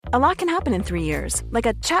A lot can happen in 3 years, like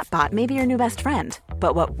a chatbot may be your new best friend.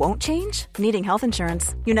 But what won't change? Needing health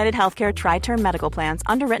insurance. United Healthcare Tri-Term Medical Plans,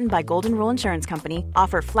 underwritten by Golden Rule Insurance Company,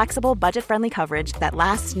 offer flexible, budget-friendly coverage that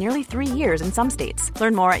lasts nearly 3 years in some states.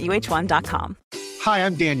 Learn more at uh1.com. Hi,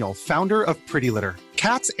 I'm Daniel, founder of Pretty Litter.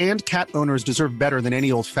 Cats and cat owners deserve better than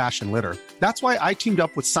any old-fashioned litter. That's why I teamed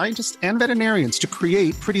up with scientists and veterinarians to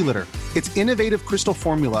create Pretty Litter. Its innovative crystal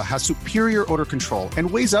formula has superior odor control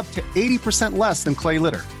and weighs up to 80% less than clay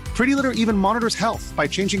litter. Pretty Litter even monitors health by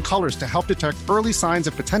changing colors to help detect early signs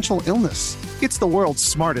of potential illness. It's the world's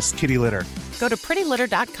smartest kitty litter. Go to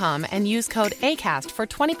prettylitter.com and use code ACAST for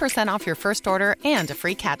 20% off your first order and a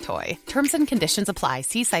free cat toy. Terms and conditions apply.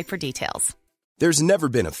 See site for details. There's never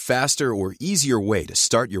been a faster or easier way to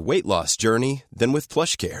start your weight loss journey than with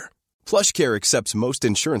PlushCare. PlushCare accepts most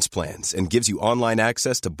insurance plans and gives you online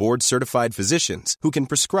access to board-certified physicians who can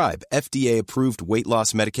prescribe FDA-approved weight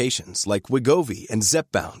loss medications like Wegovy and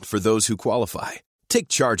Zepbound for those who qualify. Take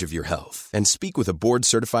charge of your health and speak with a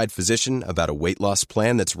board-certified physician about a weight loss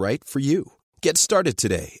plan that's right for you. Get started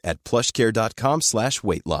today at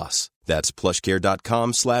plushcare.com/weight loss. That's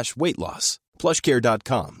plushcare.com/weight loss.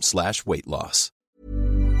 plushcare.com/weight loss.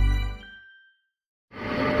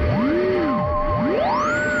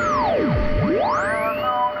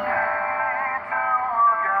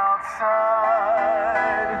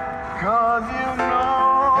 Cause you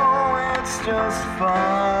know it's just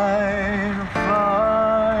fine,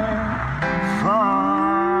 fine, fine.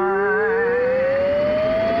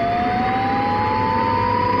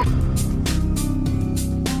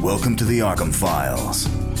 Welcome to the Arkham Files,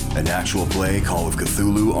 an actual play Call of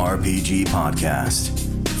Cthulhu RPG podcast,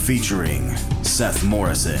 featuring Seth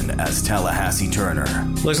Morrison as Tallahassee Turner.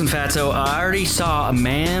 Listen, Fatso, I already saw a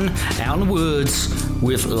man out in the woods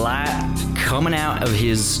with light coming out of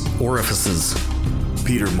his orifices.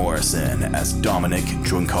 Peter Morrison as Dominic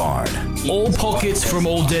Drunkard. All pockets from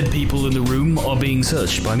all dead people in the room are being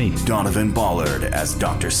searched by me. Donovan Ballard as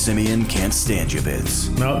Dr. Simeon Kanstanjevitz.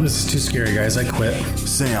 No, this is too scary, guys. I quit.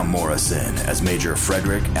 Sam Morrison as Major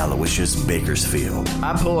Frederick Aloysius Bakersfield.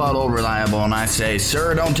 I pull out Old Reliable and I say,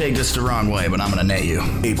 sir, don't take this the wrong way, but I'm gonna net you.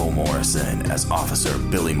 Abel Morrison as Officer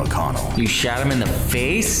Billy McConnell. You shot him in the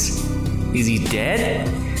face? Is he dead?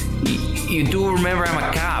 You do remember I'm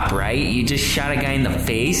a cop, right? You just shot a guy in the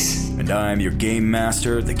face? And I'm your game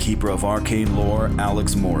master, the keeper of arcane lore,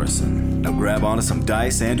 Alex Morrison. Now grab onto some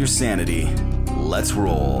dice and your sanity. Let's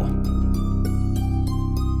roll.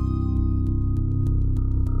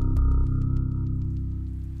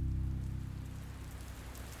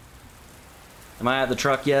 Am I at the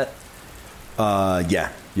truck yet?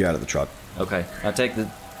 Yeah, you're out of the truck. Okay, I take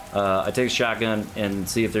a shotgun and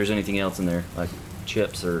see if there's anything else in there, like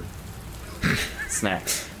chips or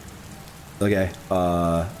snacks. Okay.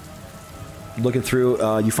 Looking through,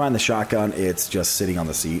 you find the shotgun. It's just sitting on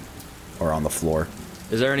the seat or on the floor.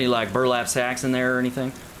 Is there any like burlap sacks in there or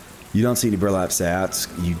anything? You don't see any burlap sacks.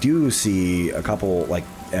 You do see a couple like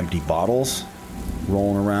empty bottles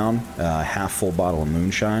rolling around. Half full bottle of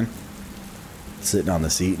moonshine sitting on the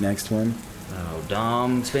seat next to him. Oh,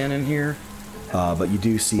 Dom's been in here. But you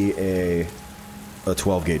do see a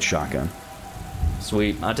 12 gauge shotgun.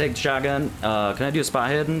 Sweet. I take the shotgun. Can I do a spot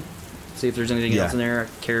hidden? See if there's anything else in there,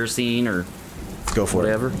 kerosene or go for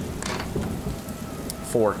whatever. it.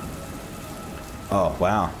 4. Oh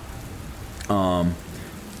wow.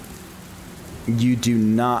 You do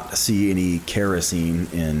not see any kerosene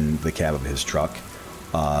in the cab of his truck.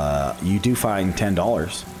 You do find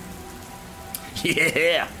 $10.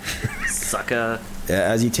 Yeah, sucker.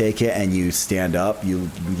 As you take it and you stand up, you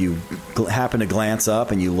happen to glance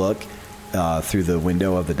up and you look through the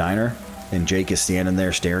window of the diner, and Jake is standing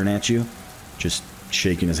there staring at you, just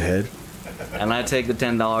shaking his head. And I take the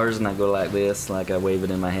 $10 and I go like this, like I wave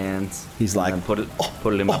it in my hands. He's like, and put it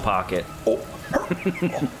in my pocket.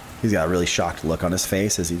 He's got a really shocked look on his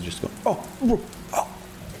face as he's just going,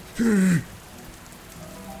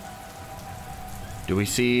 Do we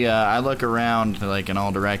see? I look around like in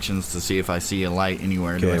all directions to see if I see a light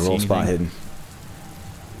anywhere. Okay, roll spot hidden.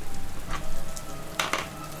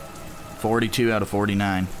 42 out of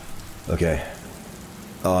 49. Okay.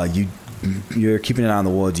 You're keeping an eye on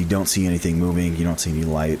the woods. You don't see anything moving. You don't see any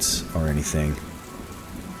lights or anything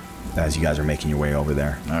as you guys are making your way over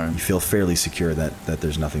there. All right. You feel fairly secure that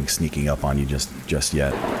there's nothing sneaking up on you just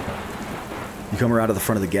yet. You come around to the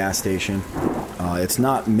front of the gas station. It's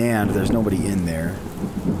not manned. There's nobody in there.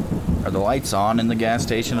 Are the lights on in the gas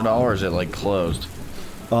station at all, or is it like closed?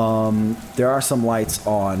 There are some lights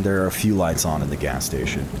on. There are a few lights on in the gas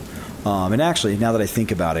station. And actually, now that I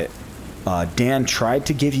think about it, Dan tried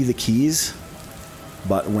to give you the keys,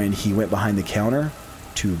 but when he went behind the counter,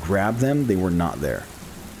 to grab them, they were not there.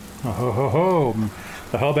 Oh, ho, ho, ho.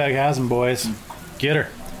 The hoe bag has them, boys. Get her.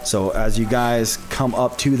 So as you guys come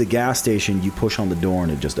up to the gas station, you push on the door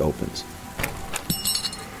and it just opens.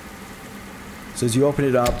 So as you open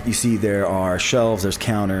it up, you see there are shelves, there's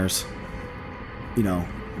counters, you know,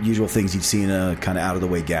 usual things you'd see in a kind of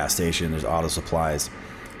out-of-the-way gas station. There's auto supplies,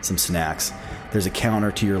 some snacks. There's a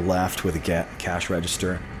counter to your left with a cash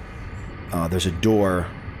register. There's a door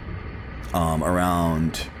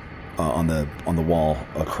around on the wall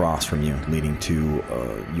across from you, leading to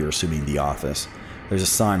you're assuming the office. There's a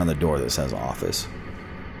sign on the door that says office.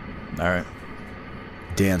 All right.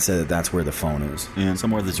 Dan said that that's where the phone is. And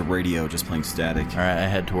somewhere there's a radio just playing static. All right, I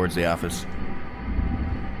head towards the office.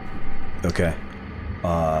 Okay.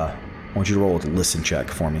 I want you to roll a listen check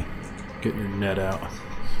for me. Getting your net out. All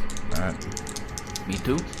right. Me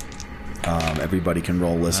too. Everybody can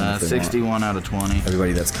roll listen if they 61 want. out of 20.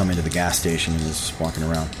 Everybody that's come into the gas station and is walking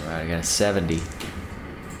around. All right, I got a 70.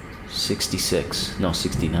 66. No,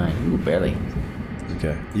 69. Ooh, barely.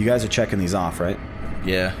 Okay. You guys are checking these off, right?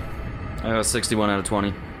 Yeah. I got 61 out of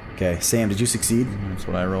 20. Okay. Sam, did you succeed? That's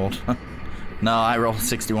what I rolled. No, I rolled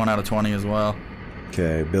 61 out of 20 as well.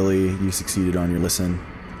 Okay. Billy, you succeeded on your listen.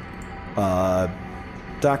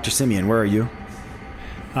 Dr. Simeon, where are you?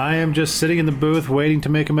 I am just sitting in the booth waiting to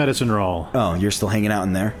make a medicine roll. Oh, you're still hanging out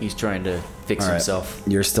in there? He's trying to fix All right. himself.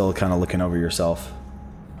 You're still kind of looking over yourself.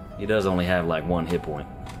 He does only have like 1 hit point.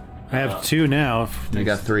 I have 2 now. I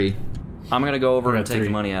got 3. I'm going to go over I and got take 3.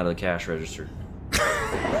 the money out of the cash register.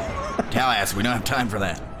 Tallahassee, we don't have time for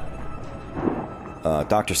that.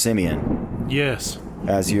 Dr. Simeon. Yes.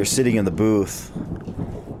 As you're sitting in the booth,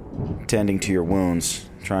 tending to your wounds,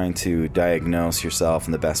 trying to diagnose yourself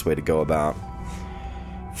and the best way to go about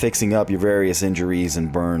fixing up your various injuries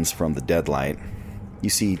and burns from the deadlight, you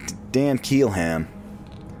see Dan Keelham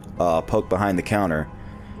poke behind the counter,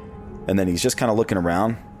 and then he's just kind of looking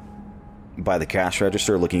around by the cash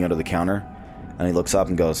register, looking under the counter, and he looks up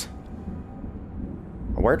and goes,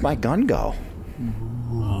 "Where'd my gun go?"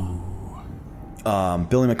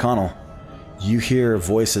 Billy McConnell, you hear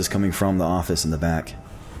voices coming from the office in the back.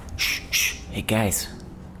 Shh, shh. Hey, guys.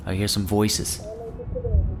 I hear some voices.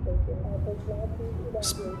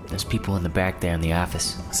 There's people in the back there in the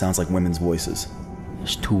office. Sounds like women's voices.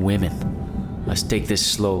 There's 2 women. Let's take this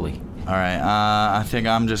slowly. All right, I think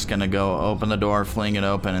I'm just going to go open the door, fling it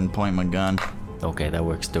open, and point my gun. Okay, that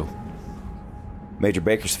works too. Major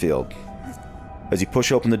Bakersfield, as you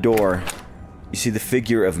push open the door, you see the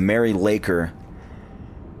figure of Mary Laker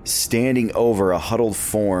standing over a huddled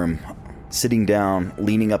form, sitting down,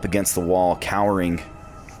 leaning up against the wall, cowering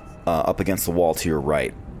up against the wall to your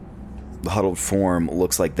right. The huddled form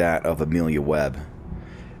looks like that of Amelia Webb,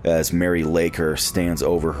 as Mary Laker stands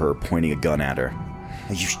over her, pointing a gun at her.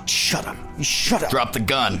 You shut up! You shut up! Drop the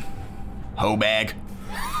gun, hoe bag.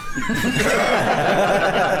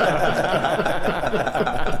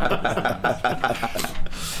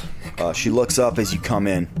 She looks up as you come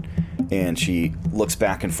in, and she looks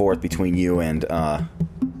back and forth between you and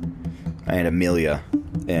Amelia,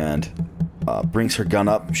 and brings her gun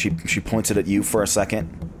up. She points it at you for a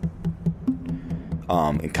second.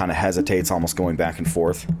 It kind of hesitates, almost going back and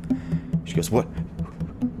forth. She goes, What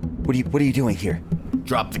are you doing here?"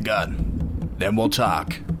 Drop the gun. Then we'll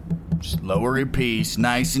talk. Just lower your piece,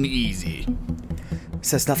 nice and easy.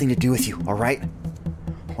 This has nothing to do with you, all right?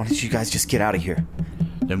 Why don't you guys just get out of here?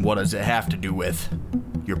 Then what does it have to do with?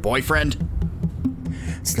 Your boyfriend?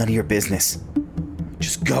 It's none of your business.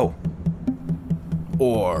 Just go.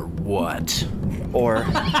 Or what? Or...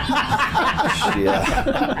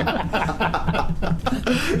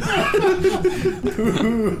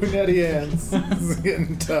 Ooh, nutty hands. This is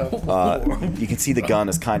getting tough. You can see the gun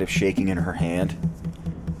is kind of shaking in her hand.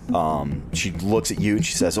 She looks at you and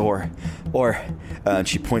she says, and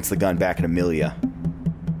she points the gun back at Amelia.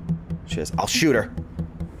 She says, "I'll shoot her."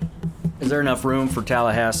 Is there enough room for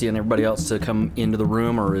Tallahassee and everybody else to come into the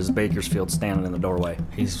room, or is Bakersfield standing in the doorway?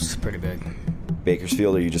 He's pretty big.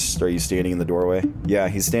 Bakersfield, are you standing in the doorway? Yeah,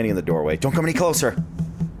 he's standing in the doorway. Don't come any closer.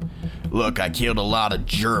 Look, I killed a lot of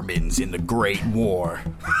Germans in the Great War.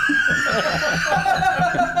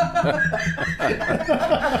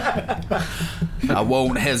 I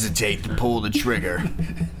won't hesitate to pull the trigger.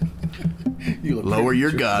 Lower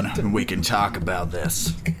your gun and we can talk about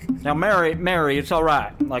this. Now, Mary, it's all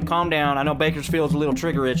right. Like, calm down. I know Bakersfield's a little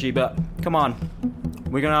trigger itchy, but come on.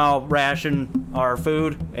 We can all ration our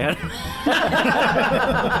food and...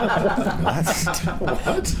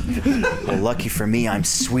 What? Well, lucky for me, I'm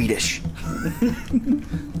Swedish.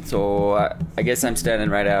 So, I guess I'm standing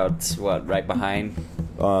right behind?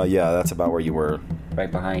 Yeah, that's about where you were.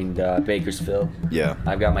 right behind Bakersfield. Yeah.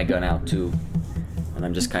 I've got my gun out too, and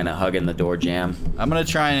I'm just kind of hugging the door jamb. I'm gonna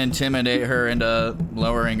try and intimidate her into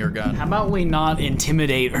lowering her gun. How about we not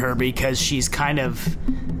intimidate her because she's kind of,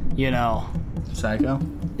 psycho?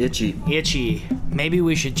 Itchy. Maybe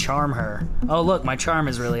we should charm her. Oh, look, my charm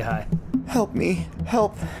is really high. Help me.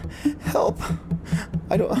 Help.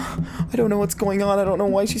 I don't know what's going on. I don't know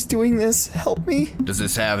why she's doing this. Help me. Does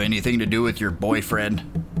this have anything to do with your boyfriend?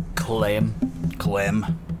 Clem.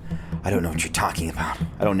 I don't know what you're talking about.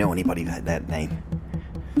 I don't know anybody by that name.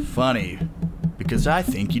 Funny, because I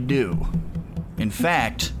think you do. In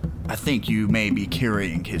fact, I think you may be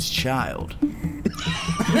carrying his child.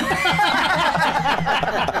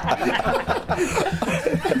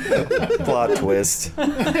 Plot twist.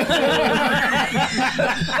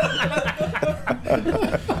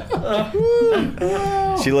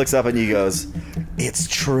 She looks up and you goes, "It's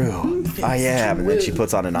true. I am." And then she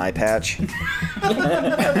puts on an eye patch.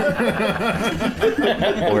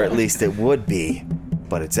 Or at least it would be,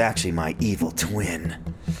 but it's actually my evil twin.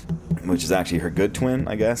 Which is actually her good twin,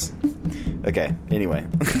 I guess. Okay, anyway.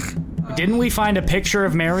 Didn't we find a picture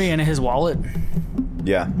of Mary in his wallet?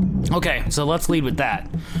 Yeah. Okay, so let's lead with that.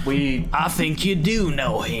 I think you do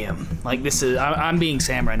know him. Like, this is... I'm being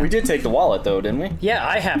Sam right now. We did take the wallet, though, didn't we? Yeah,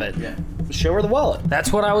 I have it. Yeah. Show her the wallet.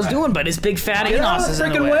 That's what I was doing, but his big fat Enos is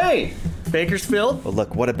in the way. Bakersfield? Well,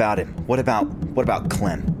 look, what about him? What about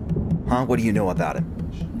Clem? Huh? What do you know about him?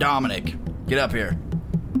 Dominic, get up here.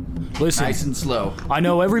 Listen. Nice and slow. I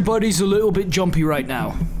know everybody's a little bit jumpy right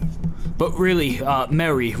now. But really,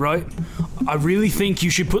 Mary, right? I really think you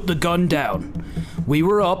should put the gun down. We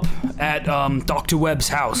were up at Dr. Webb's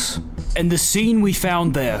house, and the scene we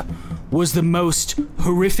found there was the most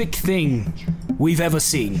horrific thing we've ever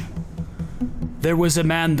seen. There was a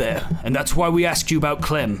man there, and that's why we asked you about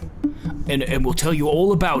Clem. And we'll tell you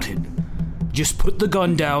all about it. Just put the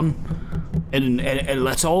gun down, and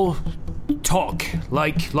let's all talk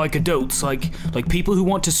like adults, like people who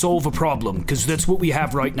want to solve a problem, because that's what we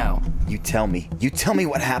have right now. You tell me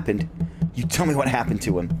what happened. You tell me what happened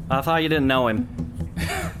to him. I thought you didn't know him.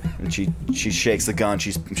 And she shakes the gun.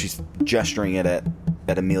 She's gesturing it at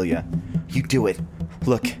Amelia. You do it.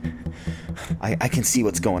 Look, I can see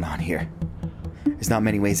what's going on here. There's not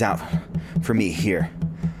many ways out for me here.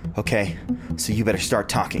 Okay, so you better start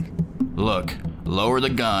talking. Look, lower the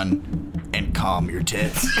gun and calm your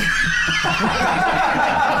tits.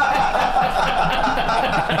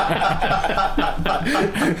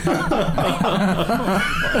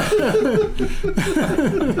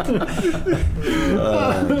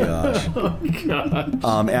 Oh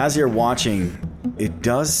gosh. As you're watching, it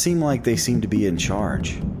does seem like they seem to be in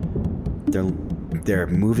charge. They're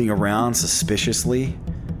moving around suspiciously.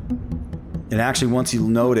 And actually, once you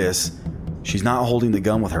notice, she's not holding the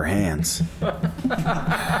gun with her hands. You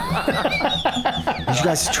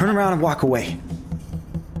guys turn around and walk away.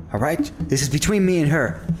 All right? This is between me and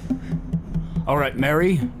her. All right,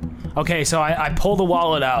 Mary. Okay, so I pull the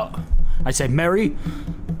wallet out. I say, Mary,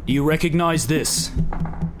 do you recognize this?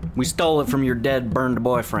 We stole it from your dead, burned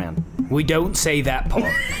boyfriend. We don't say that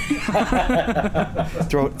part.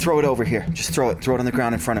 Throw it over here. Just throw it on the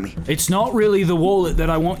ground in front of me. It's not really the wallet that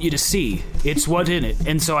I want you to see. It's what's in it.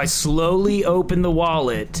 And so I slowly open the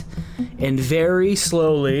wallet, and very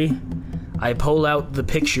slowly, I pull out the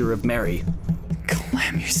picture of Mary.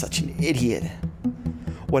 Clem, you're such an idiot.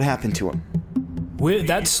 What happened to him?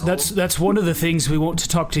 That's one of the things we want to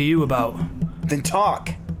talk to you about. Then talk.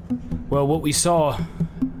 Well, what we saw...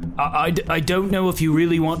 I don't know if you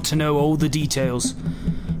really want to know all the details,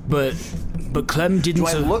 but Clem didn't... Do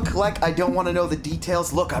I look like I don't want to know the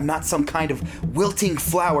details? Look, I'm not some kind of wilting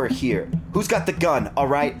flower here. Who's got the gun, all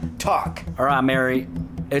right? Talk. All right, Mary.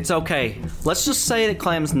 It's okay. Let's just say that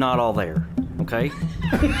Clem's not all there, okay?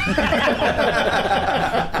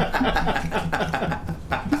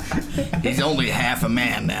 He's only half a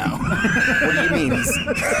man now. What do you mean?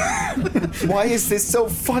 Why is this so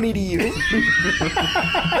funny to you?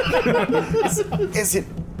 Is it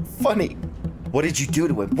funny? What did you do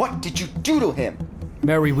to him? What did you do to him?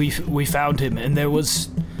 Mary, we found him, and there was...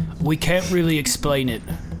 We can't really explain it,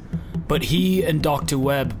 but he and Dr.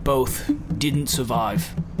 Webb both didn't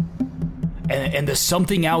survive. And there's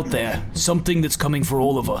something out there, something that's coming for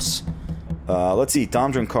all of us. Let's see,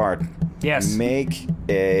 Dom Drunkard. Yes. Make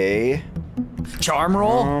a... Charm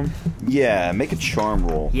roll? Yeah, make a charm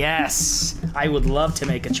roll. Yes, I would love to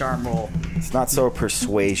make a charm roll. It's not so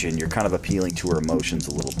persuasion. You're kind of appealing to her emotions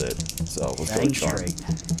a little bit. So let's go charm.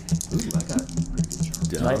 Ooh, I got pretty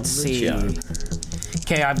good charm. Let's see.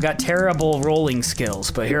 Okay, I've got terrible rolling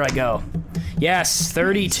skills, but here I go. Yes,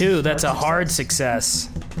 32. That's a hard success.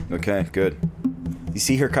 Okay, good. You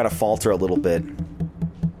see her kind of falter a little bit.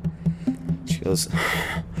 She goes,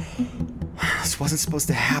 this wasn't supposed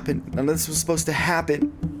to happen. None of this was supposed to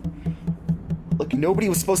happen. Look, nobody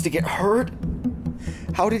was supposed to get hurt.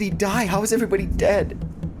 How did he die? How is everybody dead?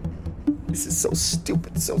 This is so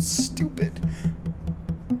stupid, so stupid.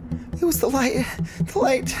 It was the light.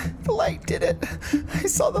 The light did it. I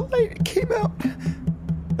saw the light. It came out.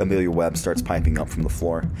 Amelia Webb starts piping up from the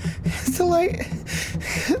floor. It's the light.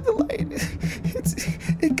 The light.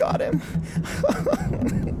 It got him.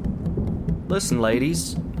 Listen,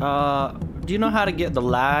 ladies. Do you know how to get the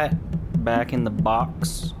light back in the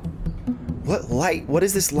box? What light? What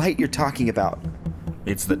is this light you're talking about?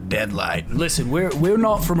 It's the dead light. Listen, we're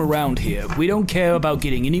not from around here. We don't care about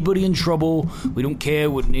getting anybody in trouble. We don't care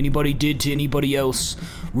what anybody did to anybody else.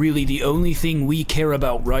 Really, the only thing we care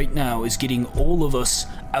about right now is getting all of us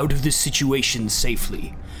out of this situation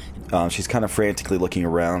safely. She's kind of frantically looking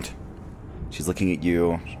around. She's looking at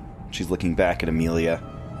you. She's looking back at Amelia.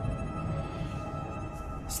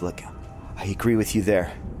 So look, I agree with you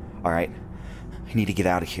there. All right, I need to get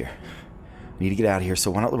out of here. So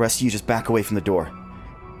why don't the rest of you just back away from the door?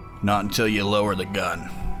 Not until you lower the gun.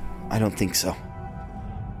 I don't think so.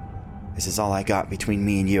 This is all I got between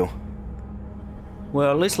me and you.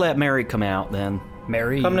 Well, at least let Mary come out then.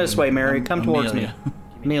 Mary? Come this way, Mary. Come towards me.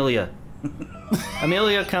 Amelia.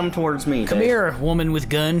 Amelia, come towards me. Come here, woman with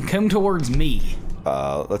gun. Come towards me.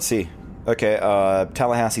 Let's see. Okay,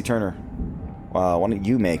 Tallahassee Turner. Why don't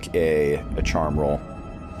you make a charm roll?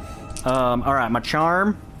 Alright, my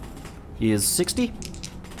charm is 60.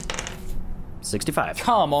 65.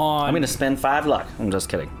 Come on. I'm gonna spend 5 luck. I'm just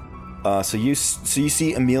kidding. So you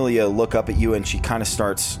see Amelia look up at you, and she kind of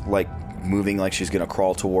starts like moving, like she's gonna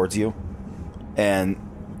crawl towards you. And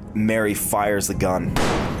Mary fires the gun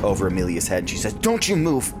over Amelia's head. She says, "Don't you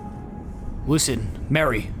move!" Listen,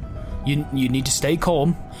 Mary, you need to stay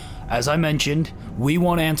calm. As I mentioned, we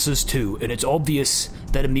want answers too, and it's obvious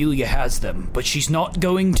that Amelia has them, but she's not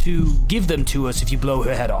going to give them to us if you blow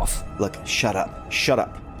her head off. Look, shut up,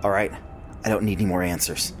 all right? I don't need any more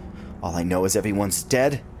answers. All I know is everyone's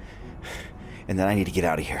dead, and then I need to get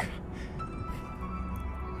out of here.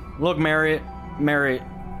 Look, Mary,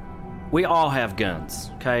 we all have guns,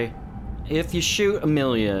 okay? If you shoot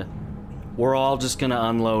Amelia, we're all just gonna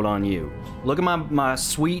unload on you. Look at my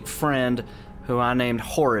sweet friend who I named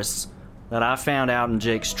Horace that I found out in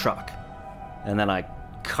Jake's truck. And then I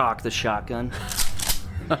cocked the shotgun.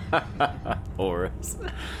 Horace.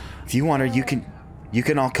 If you want her, you can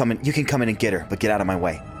all come in. You can come in and get her, but get out of my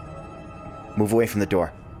way. Move away from the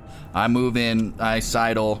door. I move in. I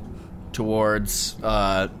sidle towards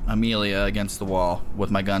Amelia against the wall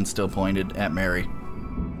with my gun still pointed at Mary.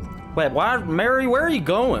 Wait, why, Mary? Where are you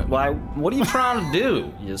going? Why? What are you trying to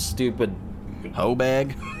do? You stupid hoe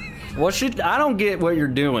bag. I don't get what you're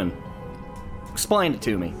doing. Explain it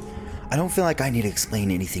to me. I don't feel like I need to explain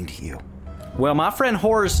anything to you. Well, my friend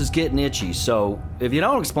Horace is getting itchy, so if you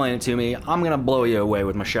don't explain it to me, I'm gonna blow you away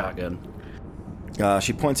with my shotgun.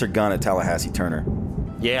 She points her gun at Tallahassee Turner.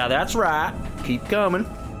 Yeah, that's right. Keep coming.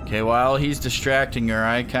 Okay, while he's distracting her,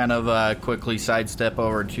 I kind of quickly sidestep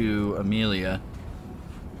over to Amelia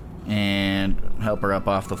and help her up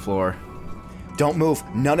off the floor. Don't move.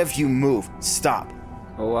 None of you move. Stop.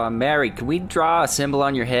 Oh, Mary, can we draw a symbol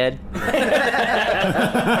on your head?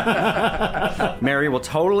 Mary, we'll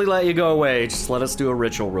totally let you go away. Just let us do a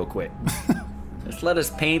ritual real quick. Just let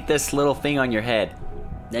us paint this little thing on your head.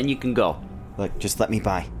 Then you can go. Look, just let me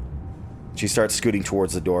by. She starts scooting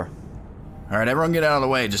towards the door. All right, everyone get out of the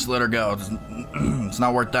way. Just let her go. It's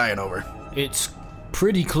not worth dying over. It's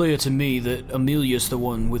pretty clear to me that Amelia's the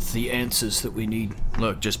one with the answers that we need.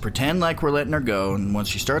 Look, just pretend like we're letting her go, and once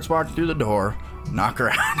she starts walking through the door, knock her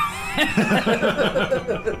out.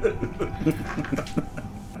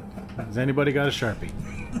 Has anybody got a Sharpie?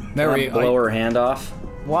 Mary, blow her hand off.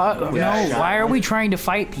 What? No, why are we trying to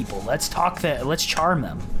fight people? Let's let's charm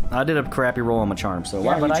them. I did a crappy roll on my charm, so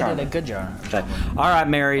why Yeah, don't but you I charm did a her? good job. Okay. All right,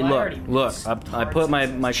 Mary, Well, I look. already- I put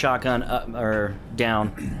my shotgun up, or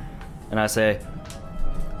down, and I say,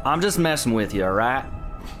 I'm just messing with you, all right?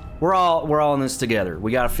 We're all in this together.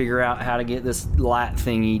 We got to figure out how to get this light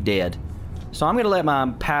thingy dead. So I'm gonna let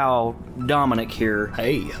my pal Dominic here.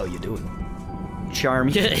 Hey, how you doing? Charm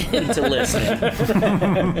you into listening.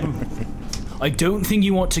 I don't think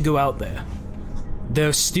you want to go out there.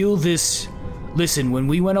 There's still this. Listen, when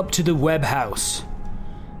we went up to the Webb house,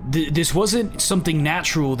 this wasn't something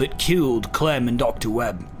natural that killed Clem and Dr.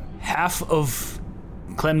 Webb. Half of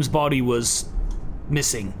Clem's body was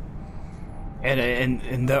missing,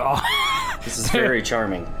 and there are. This is very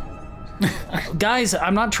charming. Guys,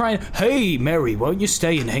 I'm not trying. Hey, Mary, why don't you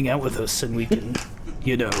stay and hang out with us, and we can.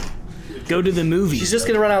 you know, go to the movies. She's just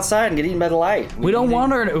gonna run outside and get eaten by the light. We don't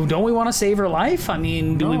want her. Don't we want to save her life? I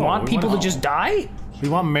mean, do we want people to just die? We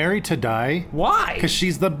want Mary to die. Why? Because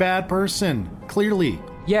she's the bad person. Clearly.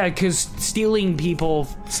 Yeah, because stealing people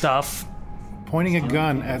stuff. Pointing a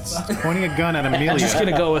gun at Amelia. I'm just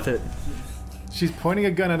gonna go with it. She's pointing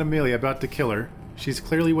a gun at Amelia, about to kill her. She's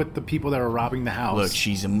clearly with the people that are robbing the house. Look,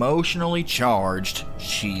 she's emotionally charged.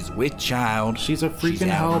 She's with child. She's a freaking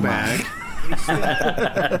hoe bag.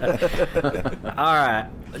 All right.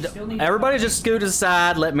 Everybody just scoot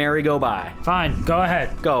aside, let Mary go by. Fine, go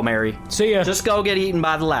ahead. Go, Mary. See ya. Just go get eaten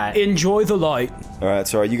by the light. Enjoy the light. All right,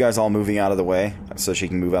 so are you guys all moving out of the way so she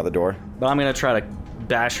can move out the door? But I'm going to try to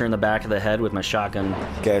bash her in the back of the head with my shotgun.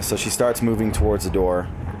 Okay, so she starts moving towards the door.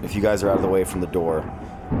 If you guys are out of the way from the door,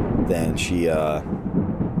 then she gets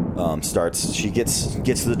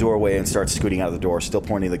to the doorway and starts scooting out of the door, still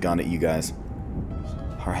pointing the gun at you guys.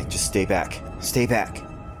 All right, just stay back. Stay back.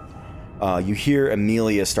 You hear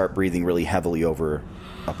Amelia start breathing really heavily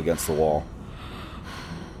up against the wall.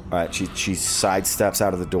 All right, she sidesteps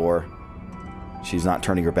out of the door. She's not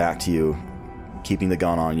turning her back to you, keeping the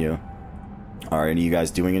gun on you. All right, any of you guys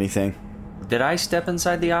doing anything? Did I step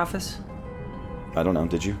inside the office? I don't know,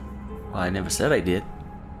 did you? Well, I never said I did.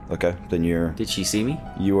 Okay, then you're... Did she see me?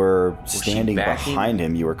 You were standing behind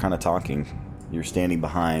him. You were kind of talking. You were standing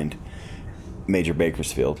behind Major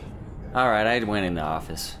Bakersfield. All right, I went in the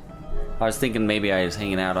office. I was thinking maybe I was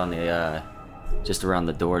hanging out on the, just around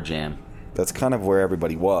the door jamb. That's kind of where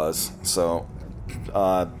everybody was. So,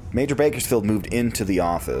 Major Bakersfield moved into the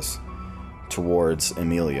office towards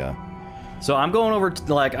Amelia. So I'm going over,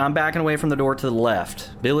 I'm backing away from the door to the left.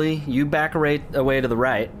 Billy, you back away to the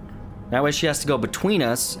right. That way she has to go between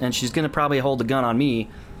us, and she's going to probably hold the gun on me,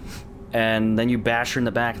 and then you bash her in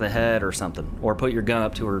the back of the head or something, or put your gun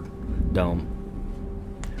up to her dome.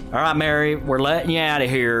 All right, Mary, we're letting you out of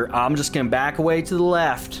here. I'm just going to back away to the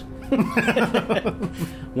left.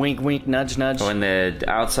 Wink, wink, nudge, nudge. So on the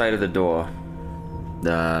outside of the door,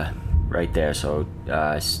 right there, so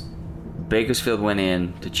Bakersfield went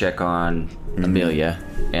in to check on Amelia,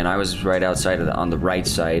 and I was right outside on the right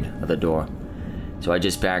side of the door. So I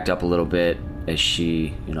just backed up a little bit as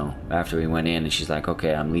she, after we went in, and she's like,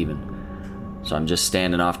 okay, I'm leaving. So I'm just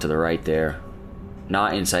standing off to the right there.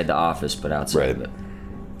 Not inside the office, but outside of it.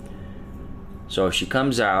 So if she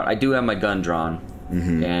comes out, I do have my gun drawn.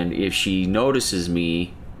 Mm-hmm. And if she notices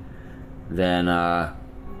me, then,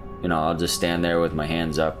 I'll just stand there with my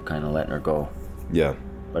hands up, kind of letting her go. Yeah.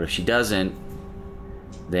 But if she doesn't,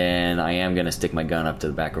 then I am going to stick my gun up to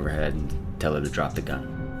the back of her head and tell her to drop the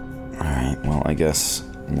gun. Alright, well, I guess,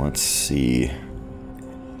 let's see.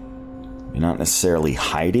 You're not necessarily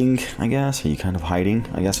hiding, I guess? Are you kind of hiding,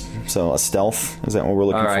 I guess? So, a stealth? Is that what we're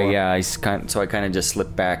looking for? Alright, yeah, I kind of just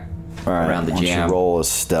slip back around the jam. Why don't you roll a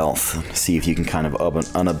stealth? See if you can kind of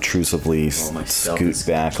unobtrusively scoot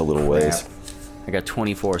back a little ways. I got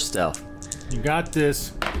 24 stealth. You got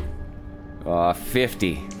this.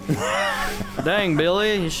 50. Dang,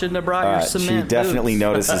 Billy, you shouldn't have brought your cement. She definitely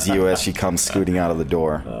notices you as she comes scooting out of the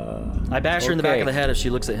door. I bash her in the back of the head if she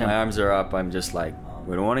looks at him. My arms are up. I'm just like,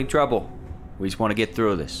 we don't want any trouble. We just want to get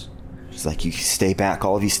through this. She's like, you stay back.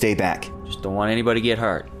 All of you stay back. Just don't want anybody to get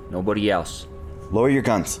hurt. Nobody else. Lower your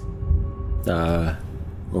guns.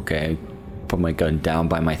 Okay. Put my gun down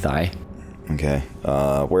by my thigh. Okay.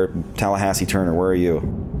 Where Tallahassee Turner, where are you?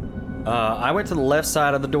 I went to the left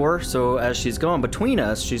side of the door, so as she's going between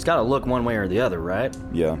us, she's got to look one way or the other, right?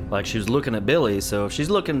 Yeah. Like she was looking at Billy, so if she's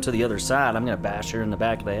looking to the other side, I'm going to bash her in the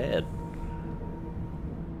back of the head.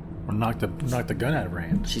 Or knock the gun out of her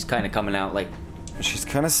hand. She's kind of coming out like... She's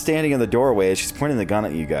kind of standing in the doorway. She's pointing the gun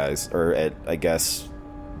at you guys, or at, I guess,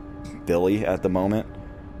 Billy at the moment,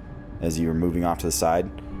 as you were moving off to the side.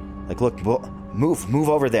 Like, look, move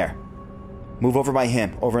over there. Move over by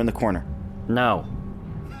him, over in the corner. No.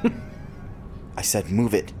 I said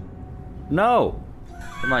move it. No.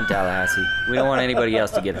 Come on, Tallahassee. We don't want anybody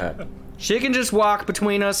else to get hurt. She can just walk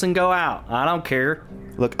between us and go out. I don't care.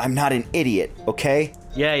 Look, I'm not an idiot, okay?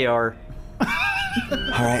 Yeah, you are. All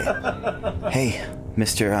right. Hey,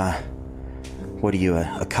 Mr. What are you,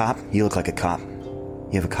 a cop? You look like a cop.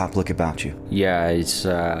 You have a cop look about you. Yeah, it's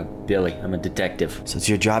Billy. I'm a detective. So it's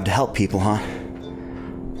your job to help people, huh?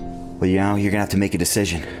 Well, you're going to have to make a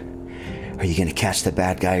decision. Are you going to catch the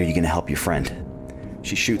bad guy, or are you going to help your friend?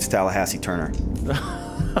 She shoots Tallahassee Turner.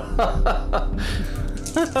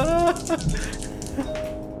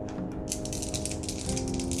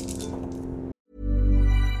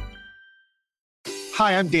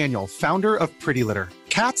 Hi, I'm Daniel, founder of Pretty Litter.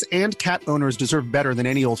 Cats and cat owners deserve better than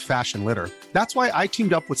any old-fashioned litter. That's why I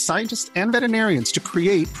teamed up with scientists and veterinarians to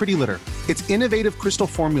create Pretty Litter. Its innovative crystal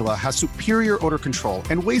formula has superior odor control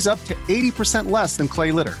and weighs up to 80% less than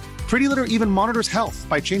clay litter. Pretty Litter even monitors health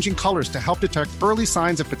by changing colors to help detect early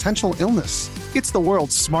signs of potential illness. It's the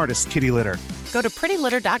world's smartest kitty litter. Go to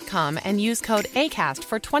prettylitter.com and use code ACAST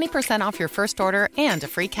for 20% off your first order and a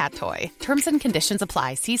free cat toy. Terms and conditions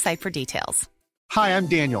apply. See site for details. Hi, I'm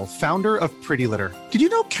Daniel, founder of Pretty Litter. Did you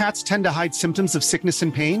know cats tend to hide symptoms of sickness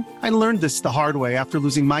and pain? I learned this the hard way after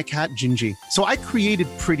losing my cat, Gingy. So I created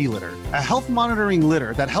Pretty Litter, a health monitoring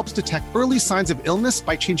litter that helps detect early signs of illness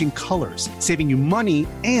by changing colors, saving you money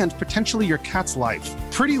and potentially your cat's life.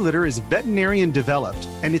 Pretty Litter is veterinarian developed,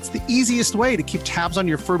 and it's the easiest way to keep tabs on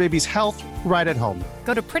your fur baby's health right at home.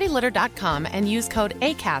 Go to prettylitter.com and use code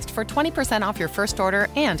ACAST for 20% off your first order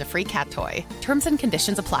and a free cat toy. Terms and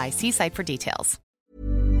conditions apply. See site for details.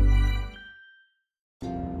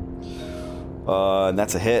 And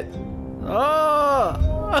that's a hit. Oh!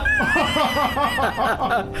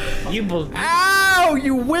 Ow,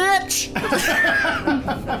 you witch!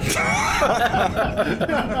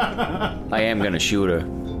 I am gonna shoot her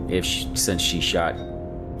since she shot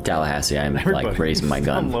Tallahassee. I'm like raising my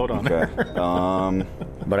gun. Unload on her.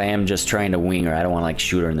 But I am just trying to wing her. I don't want to like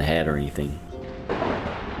shoot her in the head or anything.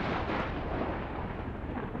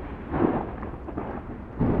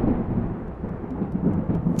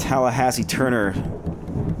 Tallahassee Turner.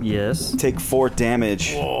 Yes. Take 4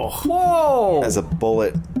 damage. Whoa! As a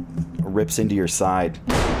bullet rips into your side.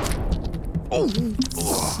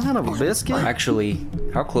 Son of a biscuit. Actually,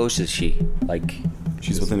 how close is she? Like,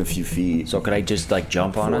 she's within a few feet. So could I just like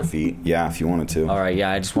jump on her? 4 feet. Yeah, if you wanted to. All right.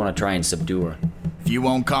 Yeah, I just want to try and subdue her. If you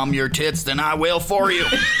won't calm your tits, then I will for you.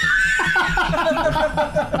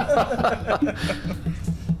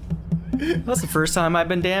 That's the first time I've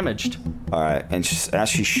been damaged. All right, and as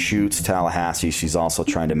she shoots Tallahassee, she's also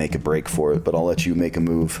trying to make a break for it, but I'll let you make a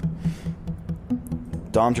move.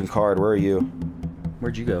 Dom Drinkard, where are you?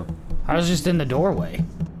 Where'd you go? I was just in the doorway.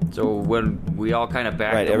 So when we all kind of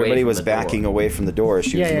backed away everybody from was the backing door. away from the door as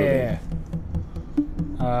she was moving. Yeah.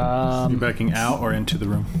 You backing out or into the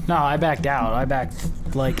room? No, I backed out. I backed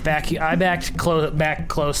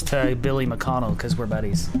close to Billy McConnell because we're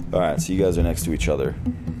buddies. All right, so you guys are next to each other.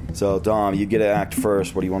 So Dom, you get to act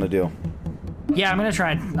first. What do you want to do? Yeah, I'm gonna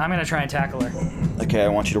try and tackle her. Okay, I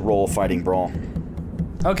want you to roll a fighting brawl.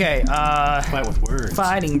 Okay, fight with words.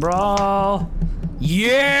 Fighting brawl.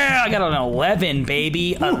 Yeah, I got an 11,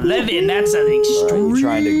 baby. 11. That's an extreme. What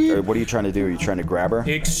are you trying to do? Are you trying to grab her?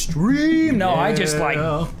 Extreme. No, I just like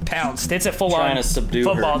pounced. It's a full-on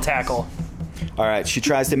football tackle. All right, she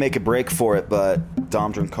tries to make a break for it, but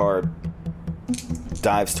Dom Drinkard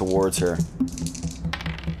dives towards her.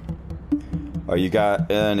 You got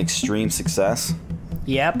an extreme success?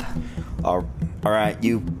 Yep. All right,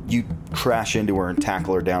 you crash into her and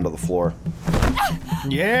tackle her down to the floor.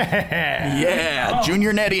 Yeah,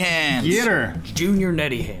 Junior Netty Hands. Get her. Junior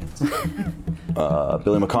Netty Hands.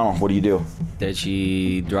 Billy McConnell, what do you do? Did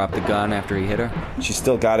she drop the gun after he hit her? She's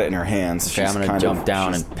still got it in her hands. Okay, I'm gonna jump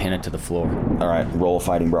down and pin it to the floor. All right, roll a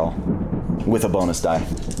fighting brawl with a bonus die.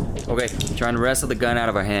 Okay, trying to wrestle the gun out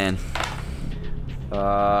of her hand.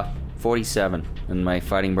 47, and my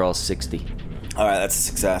fighting brawl is 60. All right, that's a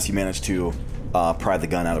success. You managed to pry the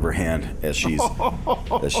gun out of her hand as she's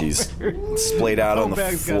splayed out on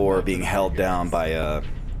the floor, being held down by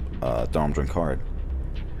Dom Drinkard.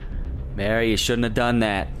 Mary, you shouldn't have done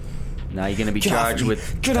that. Now you're going to be charged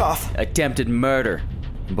with attempted murder.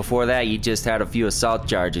 And before that, you just had a few assault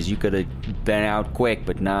charges. You could have been out quick,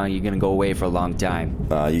 but now you're going to go away for a long time.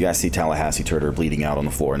 You guys see Tallahassee Turner bleeding out on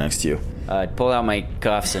the floor next to you. Pull out my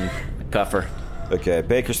cuffs and cuff her. Okay,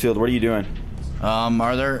 Bakersfield, what are you doing? Are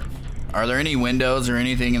there any windows or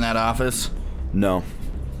anything in that office? No.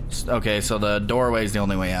 Okay, so the doorway's the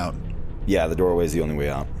only way out. Yeah, the doorway's the only way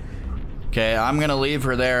out. Okay, I'm gonna leave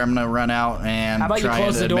her there. I'm gonna run out and try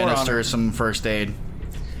and administer some first aid.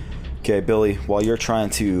 Okay, Billy, while you're trying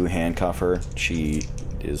to handcuff her, she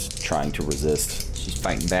is trying to resist. She's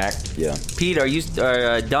fighting back? Yeah. Pete,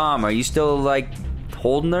 Dom, are you still, like,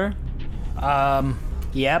 holding her?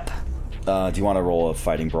 Yep. Do you want to roll a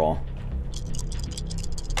fighting brawl?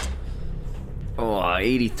 Oh,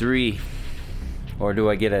 83. Or do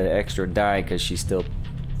I get an extra die because she's still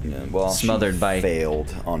smothered by...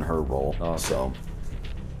 failed on her roll. Oh,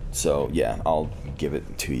 so yeah, I'll give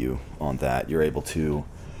it to you on that. You're able to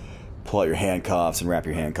pull out your handcuffs and wrap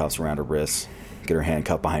your handcuffs around her wrists. Get her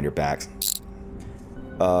handcuffed behind her back.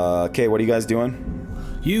 Okay, what are you guys doing?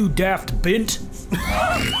 You daft bint.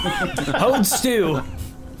 Hold still.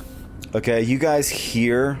 Okay, you guys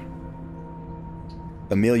hear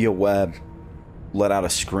Amelia Webb let out a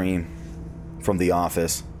scream from the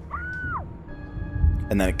office,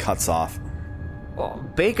 and then it cuts off. Oh,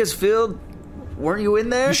 Bakersfield, weren't you in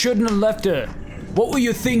there? You shouldn't have left her. What were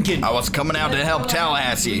you thinking? I was coming out to help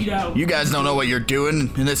Tallahassee. You guys don't know what you're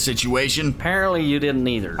doing in this situation. Apparently you didn't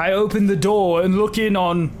either. I opened the door and look in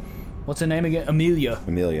on... What's her name again? Amelia.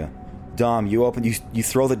 Amelia. Dom, you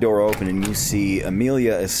throw the door open and you see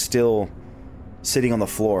Amelia is still sitting on the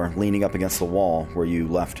floor, leaning up against the wall where you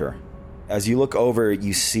left her. As you look over,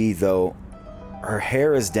 you see, though, her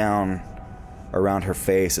hair is down around her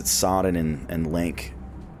face. It's sodden and lank,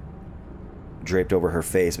 draped over her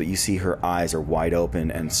face, but you see her eyes are wide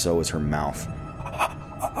open, and so is her mouth.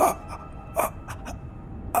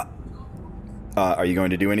 Are you going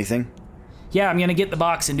to do anything? Yeah, I'm gonna get the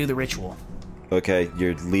box and do the ritual. Okay,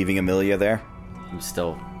 you're leaving Amelia there? I'm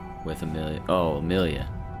still with Amelia. Oh, Amelia.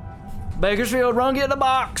 Bakersfield, run get the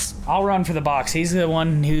box. I'll run for the box. He's the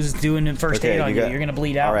one who's doing the first aid on you. You're gonna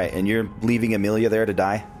bleed out. All right, and you're leaving Amelia there to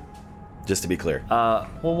die? Just to be clear.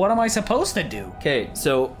 Well, what am I supposed to do? Okay,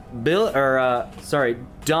 so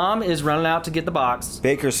Dom is running out to get the box.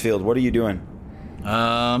 Bakersfield, what are you doing? Go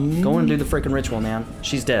and do the freaking ritual, man.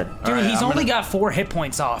 She's dead. Dude, he's only got 4 hit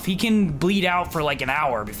points off. He can bleed out for like an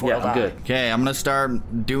hour before he'll die. Good. Okay, I'm gonna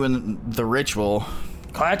start doing the ritual.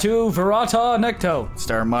 Klaatu Virata Necto.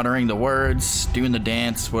 Start muttering the words, doing the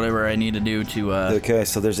dance, whatever I need to do to. Okay,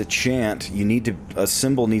 so there's a chant. A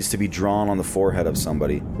symbol needs to be drawn on the forehead of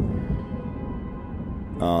somebody.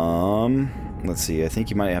 Let's see. I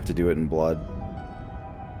think you might have to do it in blood.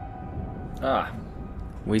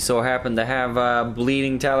 We so happen to have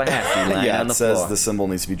bleeding Tallahassee lying yeah, on the it says floor. the symbol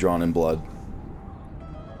needs to be drawn in blood.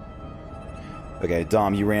 Okay,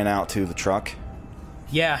 Dom, you ran out to the truck.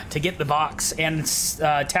 Yeah, to get the box, and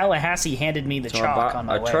Tallahassee handed me the chalk on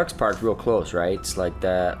the way. Our truck's parked real close, right? It's like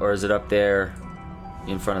that, or is it up there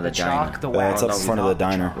in front of the diner? Chalk, the it's up in front of the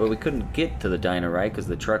diner. Well, we couldn't get to the diner, right? Because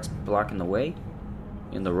the truck's blocking the way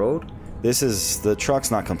in the road. The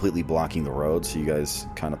truck's not completely blocking the road, so you guys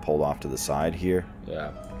kind of pulled off to the side here.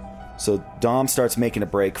 Yeah. So Dom starts making a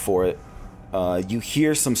break for it. You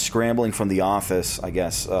hear some scrambling from the office, I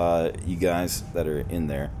guess, you guys that are in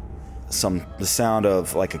there. The sound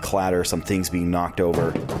of like a clatter, some things being knocked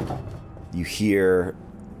over. You hear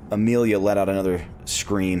Amelia let out another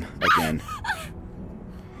scream again.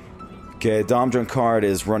 Okay, Dom Drunkard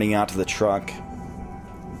is running out to the truck.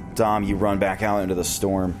 Dom, you run back out into the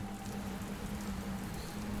storm.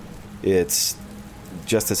 It's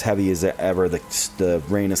just as heavy as ever. The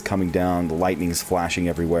rain is coming down. The lightning's flashing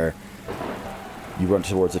everywhere. You run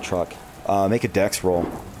towards the truck. Make a dex roll.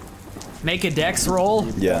 Make a dex roll?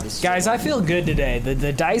 Yeah. Guys, I feel good today.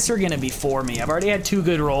 The dice are going to be for me. I've already had 2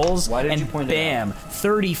 good rolls. Why did you point it out? Bam,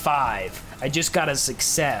 35. I just got a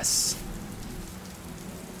success.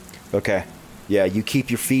 Okay. Yeah, you keep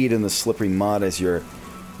your feet in the slippery mud as you're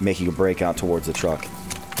making a break out towards the truck.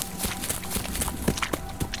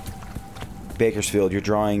 Bakersfield, you're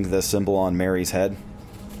drawing the symbol on Mary's head?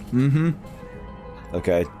 Mm-hmm.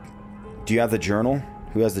 Okay. Do you have the journal?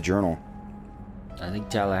 Who has the journal? I think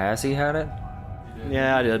Tallahassee had it.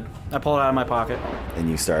 Yeah, I did. I pulled it out of my pocket. And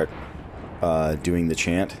you start doing the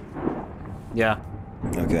chant? Yeah.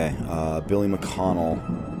 Okay. Billy McConnell.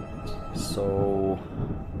 So...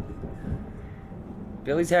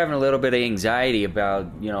 Billy's having a little bit of anxiety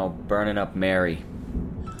about, burning up Mary.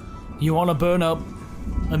 You want to burn up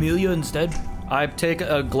Amelia instead? I take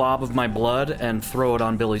a glob of my blood and throw it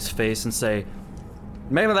on Billy's face and say,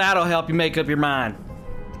 maybe that'll help you make up your mind.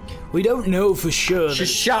 We don't know for sure. She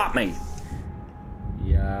shot me.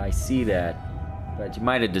 Yeah, I see that. But you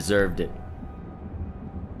might have deserved it.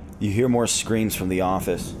 You hear more screams from the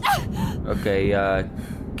office. Okay,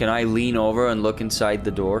 can I lean over and look inside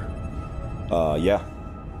the door? Yeah.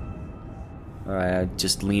 Alright, I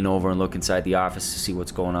just lean over and look inside the office to see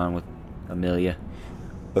what's going on with Amelia.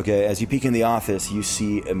 Okay, as you peek in the office, you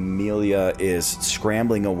see Amelia is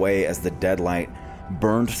scrambling away as the deadlight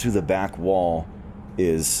burned through the back wall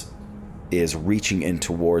is reaching in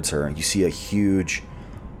towards her. You see a huge,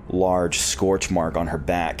 large scorch mark on her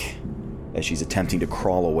back as she's attempting to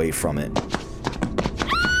crawl away from it.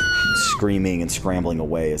 Screaming and scrambling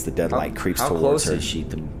away as the deadlight creeps towards her. How close is she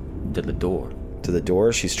to the door? To the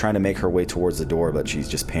door? She's trying to make her way towards the door, but she's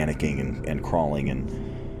just panicking and crawling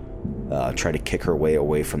and try to kick her way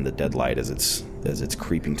away from the deadlight as it's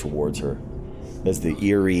creeping towards her. As the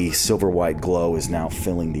eerie silver white glow is now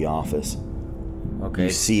filling the office. Okay. You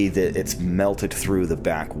see that it's melted through the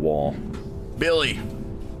back wall. Billy,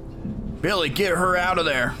 get her out of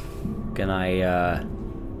there. Can I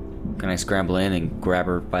scramble in and grab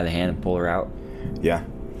her by the hand and pull her out? Yeah.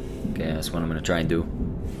 Okay, that's what I'm gonna try and do.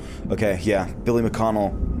 Okay, yeah. Billy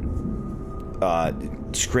McConnell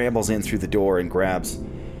scrambles in through the door and grabs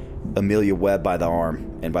Amelia Webb by the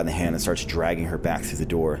arm and by the hand and starts dragging her back through the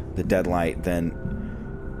door. The deadlight then,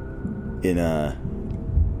 in a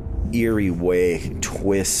eerie way,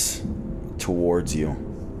 twists towards you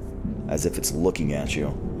as if it's looking at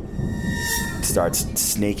you. It starts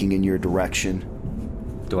snaking in your direction.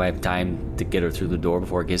 Do I have time to get her through the door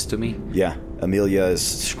before it gets to me? Yeah. Amelia is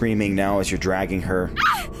screaming now as you're dragging her.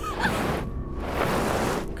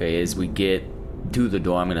 Okay, as we get to the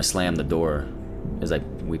door, I'm going to slam the door as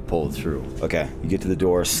we pull through. Okay, you get to the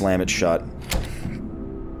door, slam it shut.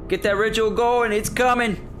 Get that ritual going, it's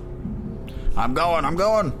coming! I'm going.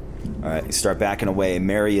 Alright, you start backing away.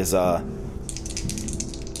 Mary is,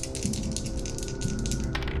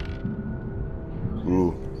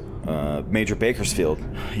 Major Bakersfield.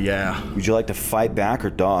 Yeah. Would you like to fight back or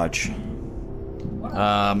dodge?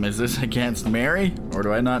 Is this against Mary, or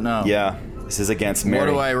do I not know? Yeah, this is against Mary.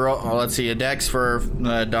 What do I roll? Oh, let's see, a dex for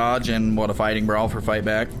dodge and a fighting brawl for fight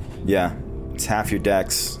back? Yeah, it's half your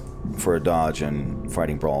dex for a dodge and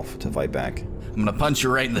fighting brawl to fight back. I'm gonna punch you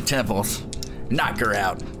right in the temples. Knock her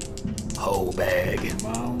out. Whole bag.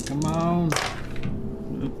 Come on.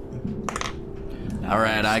 All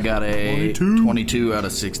right, I got a 22 out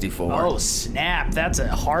of 64. Oh, snap. That's a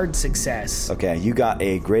hard success. Okay, you got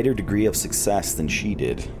a greater degree of success than she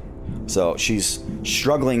did. So she's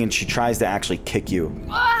struggling and she tries to actually kick you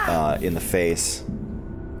in the face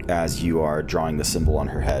as you are drawing the symbol on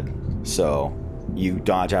her head. So you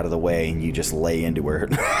dodge out of the way and you just lay into her.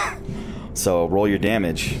 So roll your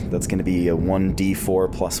damage. That's going to be a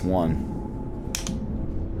 1d4 plus 1.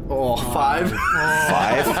 Oh, 5.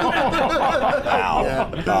 5?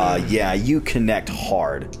 Wow. Yeah, you connect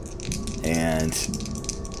hard and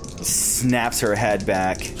snaps her head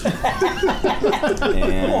back.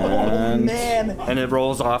 And and it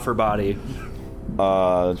rolls off her body.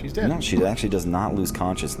 She's dead. No, she actually does not lose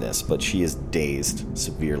consciousness, but she is dazed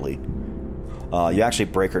severely. You actually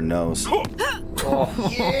break her nose.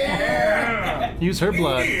 Yeah! Use her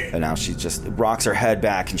blood. And now she just rocks her head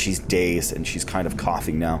back and she's dazed and she's kind of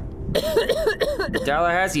coughing now.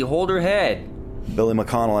 Tallahassee, hold her head. Billy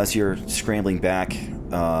McConnell, as you're scrambling back,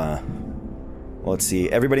 let's see.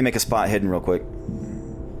 Everybody make a spot hidden real quick.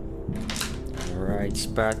 Alright,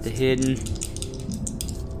 spot the hidden.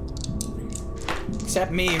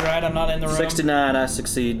 Except me, right? I'm not in the room. 69, I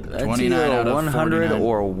succeed. 29 out of 100 49.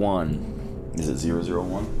 or 1. Is it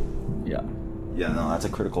 001? Yeah. Yeah, no, that's a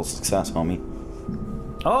critical success, homie.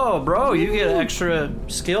 Oh, bro, you get extra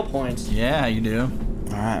skill points. Yeah, you do.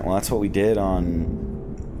 Alright, well, that's what we did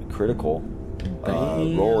on critical.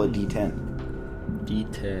 Roll a d10.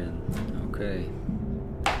 D10. Okay.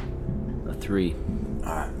 A 3.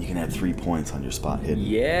 Alright, you can add 3 points on your spot hidden.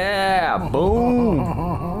 Yeah! Boom!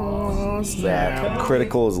 That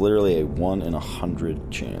critical is literally a 1 in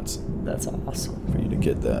 100 chance. That's awesome. For you to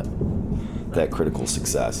get that critical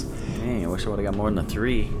success. Dang, I wish I would have got more than a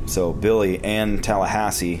 3. So Billy and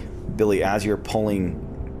Tallahassee, Billy, as you're pulling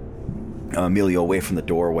Amelia away from the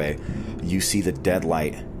doorway, you see the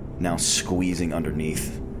deadlight now squeezing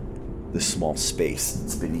underneath the small space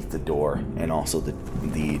that's beneath the door, and also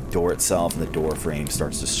the door itself and the door frame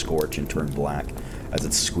starts to scorch and turn black as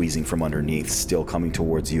it's squeezing from underneath, still coming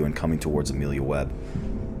towards you and coming towards Amelia Webb.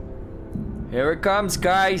 Here it comes,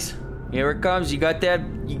 guys. Here it comes. You got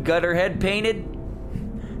her head painted?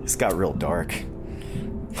 It's got real dark.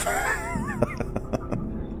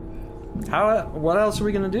 What else are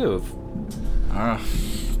we gonna do?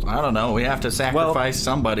 I don't know. We have to sacrifice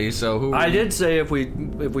somebody. So who? I did say if we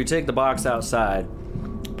take the box outside,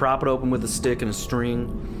 prop it open with a stick and a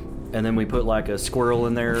string, and then we put like a squirrel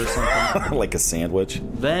in there or something, like a sandwich.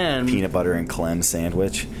 Then peanut butter and Clem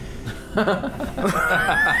sandwich.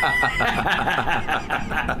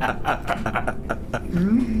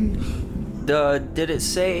 Did it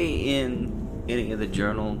say in any of the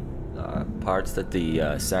journal parts that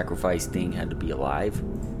the sacrifice thing had to be alive?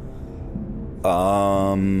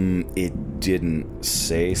 It didn't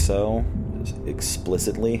say so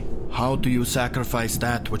explicitly. How do you sacrifice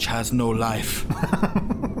that which has no life?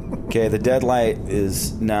 Okay, the deadlight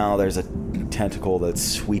is now, there's a tentacle that's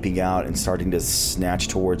sweeping out and starting to snatch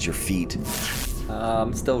towards your feet.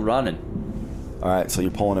 I'm still running. Alright, so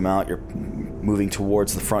you're pulling him out, you're moving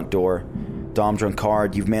towards the front door. Dom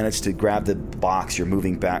Drunkard, you've managed to grab the box, you're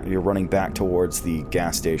running back towards the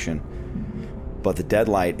gas station. But the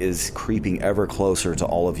deadlight is creeping ever closer to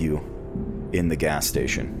all of you in the gas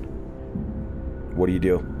station. What do you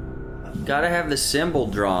do? Gotta have the symbol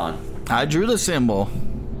drawn. I drew the symbol.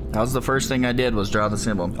 That was the first thing I did, was draw the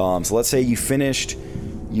symbol. So let's say you finished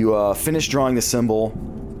drawing the symbol,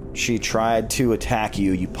 She tried to attack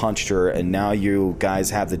you. You punched her, and now you guys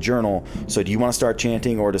have the journal. So, do you want to start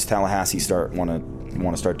chanting, or does Tallahassee want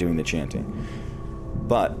to start doing the chanting?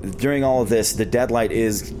 But during all of this, the deadlight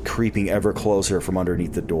is creeping ever closer from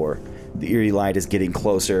underneath the door. The eerie light is getting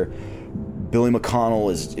closer. Billy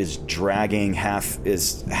McConnell is dragging, half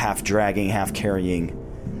dragging, half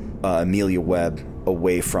carrying Amelia Webb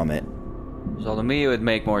away from it. So to me, it would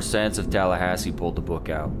make more sense if Tallahassee pulled the book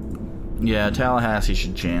out. Yeah, Tallahassee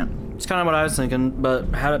should chant. It's kind of what I was thinking,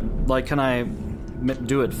 but can I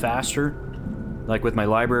do it faster? Like with my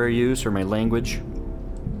library use or my language?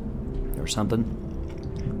 Or something?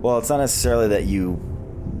 Well, it's not necessarily that you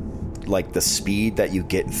like the speed that you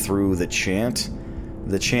get through the chant.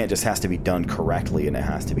 The chant just has to be done correctly, and it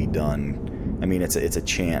has to be done. I mean, it's a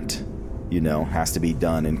chant, has to be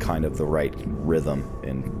done in kind of the right rhythm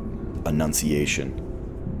and enunciation.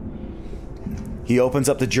 He opens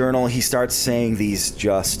up the journal. He starts saying these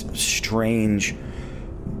just strange,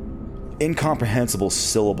 incomprehensible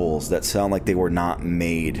syllables that sound like they were not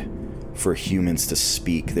made for humans to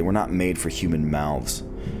speak. They were not made for human mouths.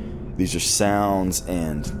 These are sounds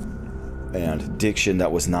and diction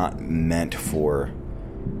that was not meant for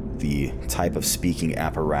the type of speaking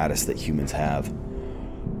apparatus that humans have.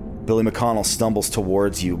 Billy McConnell stumbles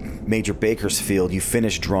towards you. Major Bakersfield, you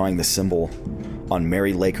finish drawing the symbol on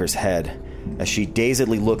Mary Laker's head as she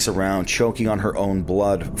dazedly looks around, choking on her own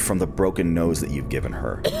blood from the broken nose that you've given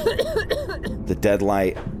her. The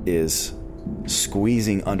deadlight is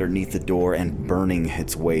squeezing underneath the door and burning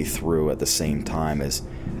its way through at the same time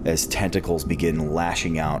as tentacles begin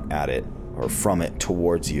lashing out at it, or from it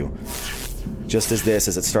towards you. Just as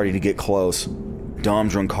it's starting to get close, Dom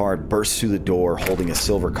Drunkard bursts through the door holding a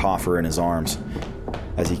silver coffer in his arms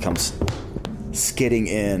as he comes skidding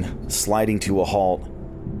in, sliding to a halt.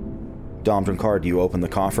 Dom Drunkard, do you open the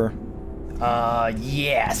coffer?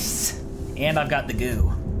 Yes. And I've got the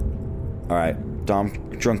goo. Alright, Dom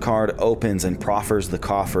Drunkard opens and proffers the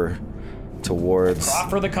coffer towards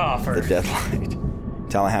the deadlight.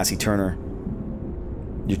 Tallahassee Turner,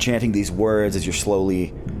 you're chanting these words as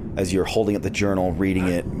you're holding up the journal, reading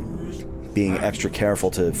it, being extra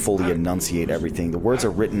careful to fully enunciate everything. The words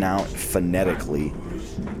are written out phonetically,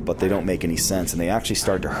 but they don't make any sense, and they actually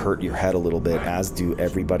start to hurt your head a little bit, as do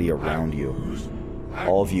everybody around you.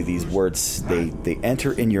 All of you, these words, they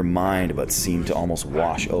enter in your mind, but seem to almost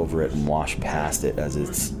wash over it and wash past it as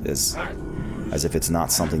if it's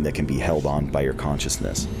not something that can be held on by your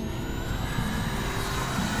consciousness.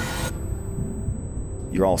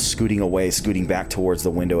 You're all scooting back towards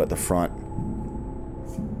the window at the front.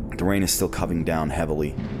 The rain is still coming down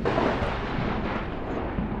heavily.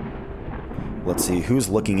 Let's see, who's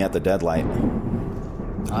looking at the deadlight?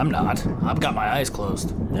 I'm not. I've got my eyes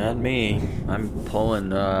closed. Not me. I'm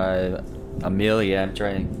pulling Amelia. I'm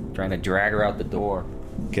trying to drag her out the door.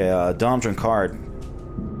 Okay, Dom Drunkard.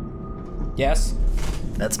 Yes?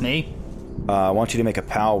 That's me? I want you to make a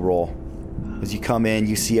POW roll. As you come in,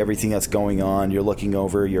 you see everything that's going on. You're looking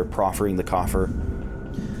over, you're proffering the coffer.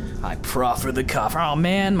 I proffer the coffer. Oh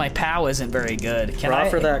man, my POW isn't very good.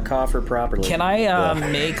 Proffer that coffer properly. Can I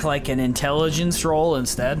make like an intelligence roll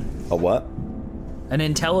instead? A what? An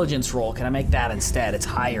intelligence roll. Can I make that instead? It's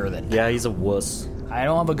higher than POW. Yeah, he's a wuss. I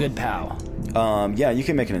don't have a good POW. Yeah, you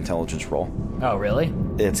can make an intelligence roll. Oh, really?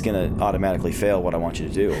 It's going to automatically fail what I want you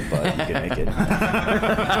to do, but you can make it.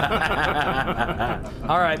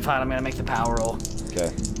 All right, fine. I'm going to make the POW roll.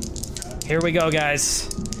 Okay. Here we go, guys.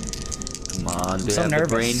 Come on, do you so have nervous.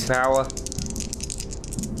 the brain power?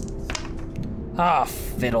 Ah,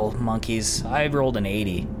 fiddle monkeys. I rolled an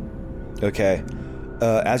 80. Okay.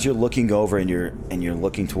 As you're looking over and you're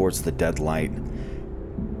looking towards the deadlight,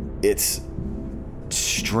 it's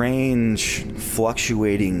strange,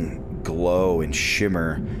 fluctuating glow and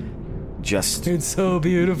shimmer. It's so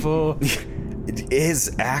beautiful. It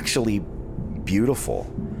is actually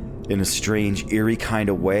beautiful in a strange, eerie kind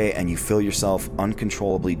of way, and you feel yourself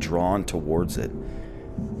uncontrollably drawn towards it.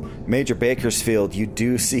 Major Bakersfield, you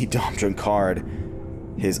do see Dom Drunkard.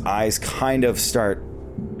 His eyes kind of start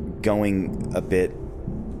going a bit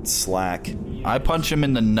slack. I punch him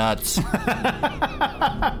in the nuts.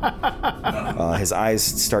 His eyes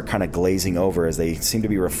start kind of glazing over as they seem to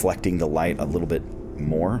be reflecting the light a little bit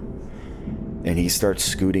more. And he starts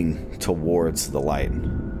scooting towards the light.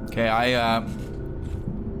 Okay, I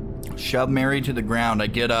shove Mary to the ground. I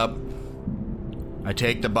get up. I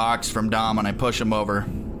take the box from Dom and I push him over.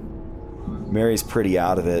 Mary's pretty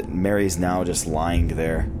out of it. Mary's now just lying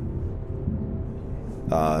there.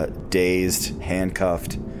 Dazed,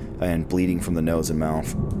 handcuffed, and bleeding from the nose and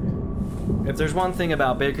mouth. If there's one thing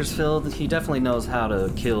about Bakersfield, he definitely knows how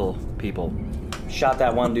to kill people. Shot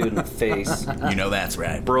that one dude in the face. You know that's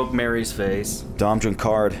right. Broke Mary's face. Dom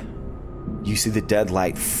Drunkard, you see the dead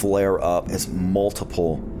light flare up as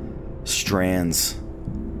multiple strands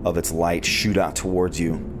of its light shoot out towards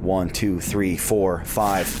you. 1, 2, 3, 4,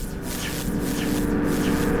 5.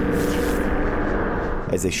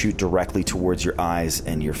 As they shoot directly towards your eyes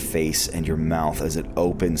and your face and your mouth as it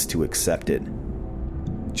opens to accept it.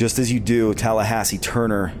 Just as you do, Tallahassee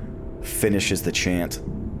Turner finishes the chant.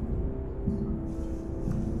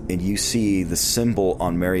 And you see the symbol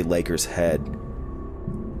on Mary Laker's head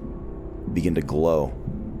begin to glow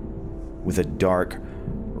with a dark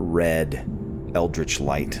red eldritch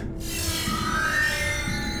light.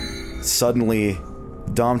 Suddenly,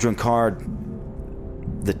 Dom Drunkard,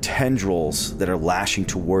 the tendrils that are lashing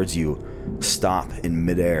towards you stop in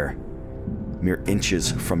midair, mere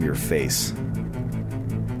inches from your face.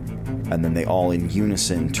 And then they all in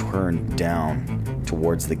unison turn down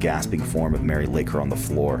towards the gasping form of Mary Laker on the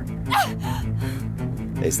floor.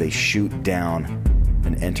 As they shoot down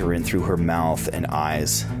and enter in through her mouth and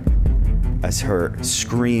eyes, as her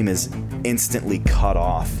scream is instantly cut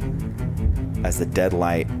off, as the dead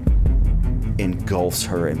light engulfs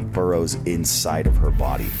her and burrows inside of her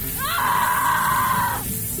body.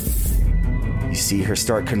 You see her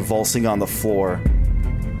start convulsing on the floor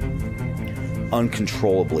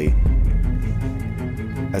uncontrollably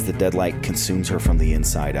as the dead light consumes her from the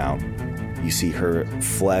inside out. You see her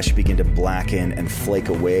flesh begin to blacken and flake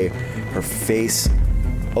away. Her face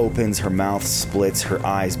opens, her mouth splits, her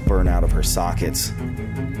eyes burn out of her sockets.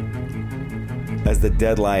 As the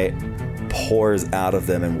dead light pours out of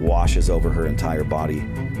them and washes over her entire body.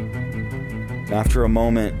 After a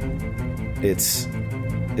moment, it's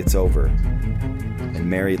over. And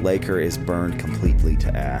Mary Laker is burned completely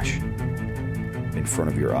to ash in front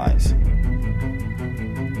of your eyes.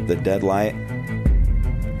 The dead light,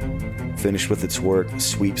 finished with its work,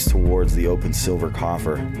 sweeps towards the open silver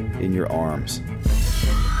coffer in your arms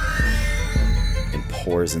and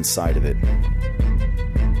pours inside of it.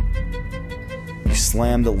 You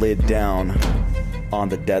slam the lid down on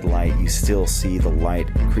the dead light. You still see the light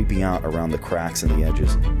creeping out around the cracks and the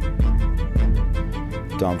edges.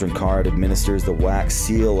 Dom Drunkard administers the wax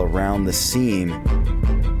seal around the seam,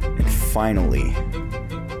 and finally,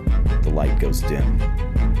 the light goes dim,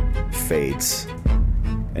 fades,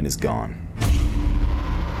 and is gone.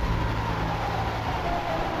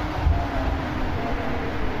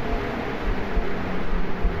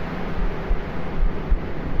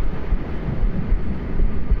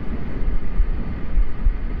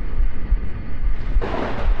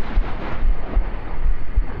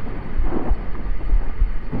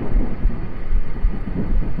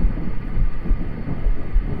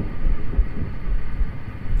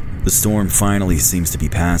 The storm finally seems to be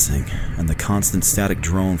passing, and the constant static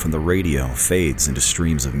drone from the radio fades into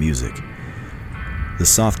streams of music. The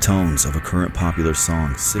soft tones of a current popular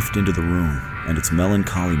song sift into the room, and its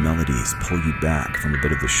melancholy melodies pull you back from a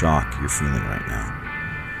bit of the shock you're feeling right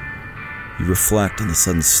now. You reflect on the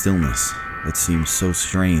sudden stillness that seems so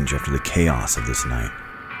strange after the chaos of this night.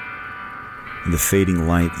 In the fading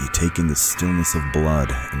light, you take in the stillness of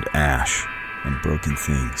blood and ash and broken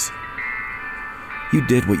things. You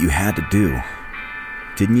did what you had to do,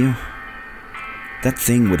 didn't you? That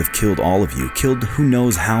thing would have killed all of you, killed who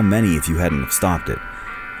knows how many if you hadn't have stopped it.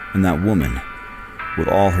 And that woman, with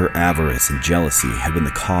all her avarice and jealousy, had been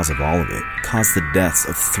the cause of all of it, caused the deaths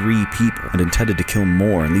of 3 people, and intended to kill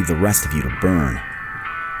more and leave the rest of you to burn.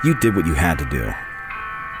 You did what you had to do.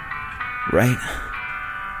 Right?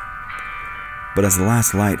 But as the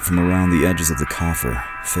last light from around the edges of the coffer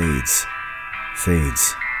fades,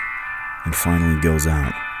 and finally goes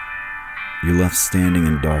out, you're left standing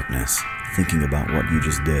in darkness, thinking about what you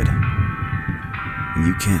just did. And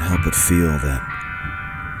you can't help but feel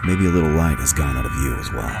that maybe a little light has gone out of you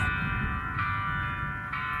as well.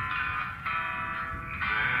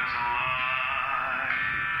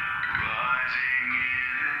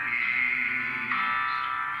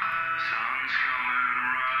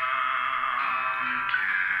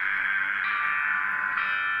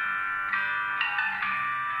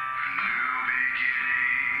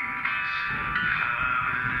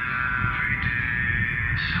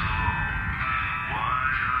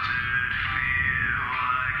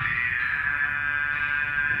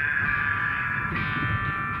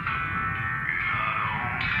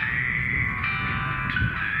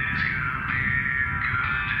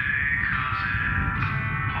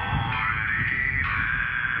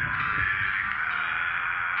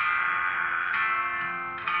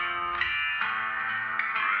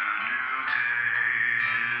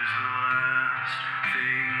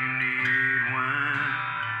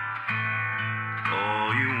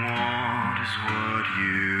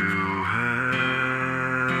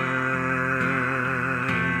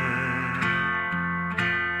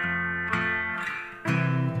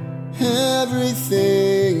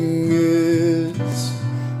 Everything is,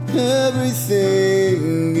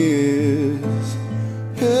 everything is,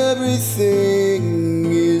 everything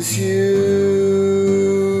is you.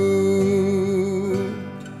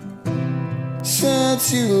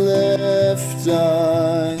 Since you left,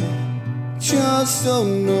 I just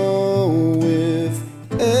don't know if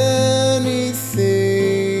anything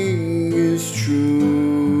is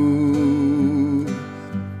true.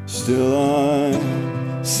 Still I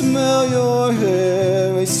smell your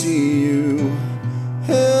hair, I see you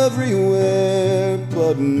everywhere,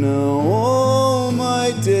 but now all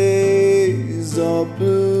my days are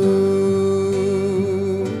blue.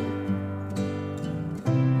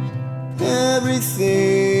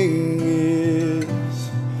 Everything is,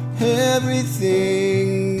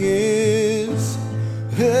 everything is,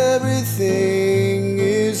 everything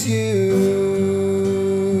is you.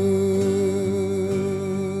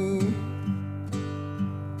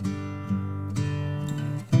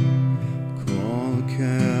 Call a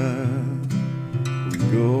cab,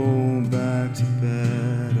 go back to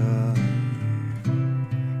bed. I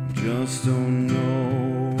just don't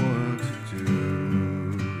know what to do.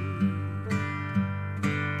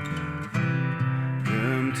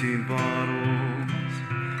 Empty bottles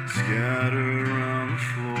scattered around the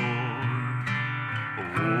floor. A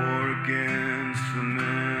war against the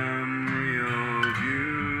memory of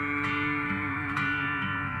you.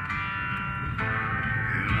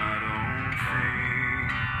 And I don't think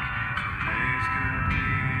today's gonna be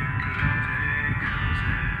a good day, 'cause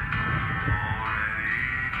it's already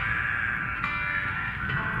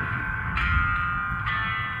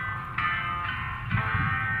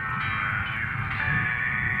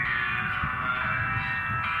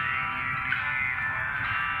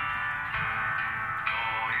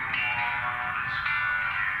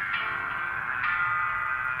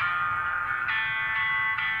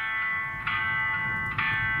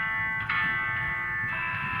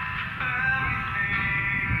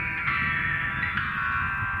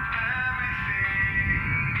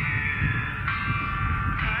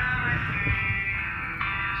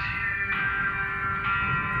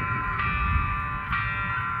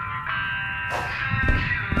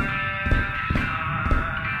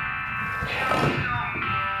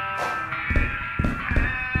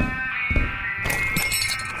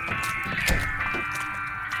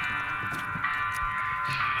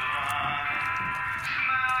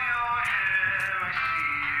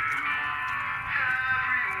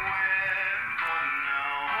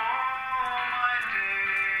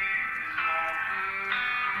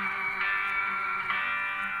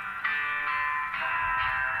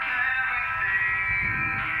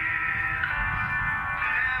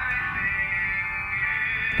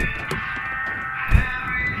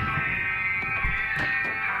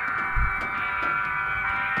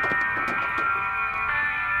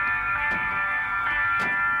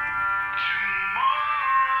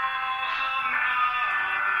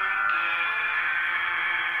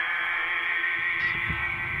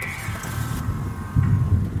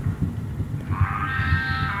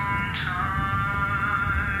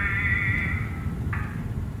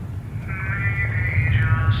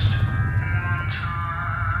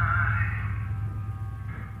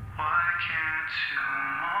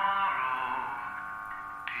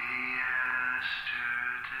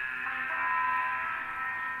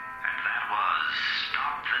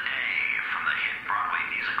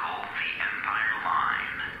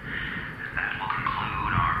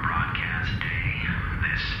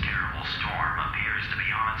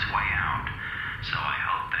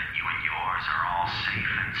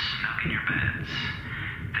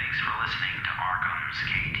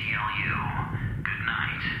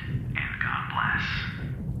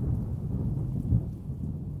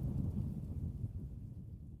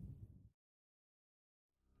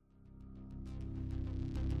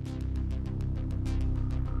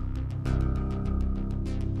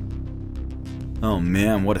Oh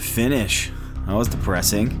man, what a finish. That was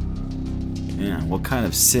depressing. Man, what kind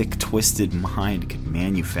of sick, twisted mind could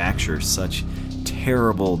manufacture such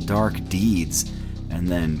terrible, dark deeds and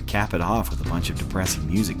then cap it off with a bunch of depressing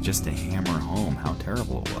music just to hammer home how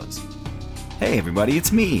terrible it was? Hey everybody,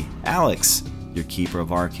 it's me, Alex, your keeper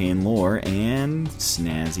of arcane lore and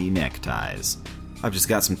snazzy neckties. I've just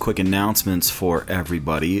got some quick announcements for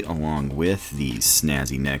everybody along with these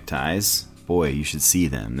snazzy neckties. Boy, you should see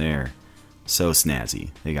them. They're so snazzy.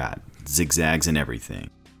 They got zigzags and everything.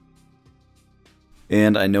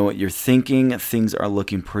 And I know what you're thinking. Things are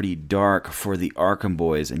looking pretty dark for the Arkham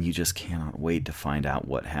Boys, and you just cannot wait to find out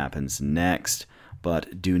what happens next.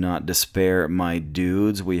 But do not despair, my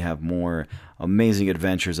dudes. We have more amazing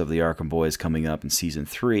adventures of the Arkham Boys coming up in Season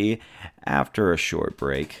 3 after a short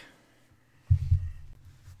break.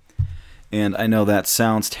 And I know that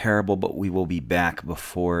sounds terrible, but we will be back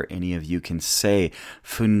before any of you can say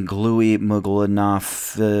Funglui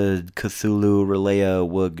Muglanaf Cthulhu Relaya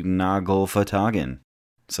Wugnagel Fatagan.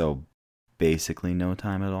 So basically no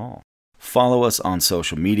time at all. Follow us on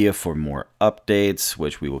social media for more updates,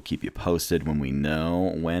 which we will keep you posted when we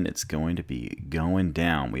know when it's going to be going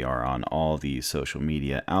down. We are on all the social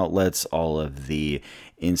media outlets, all of the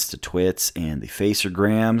Insta-Twits and the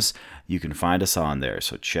Facergrams. You can find us on there,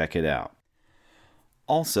 so check it out.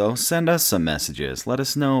 Also, send us some messages. Let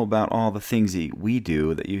us know about all the things that we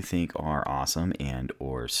do that you think are awesome and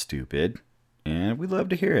or stupid. And we'd love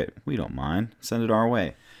to hear it. We don't mind. Send it our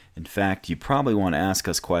way. In fact, you probably want to ask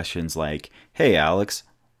us questions like, hey Alex,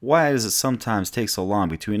 why does it sometimes take so long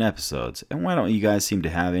between episodes? And why don't you guys seem to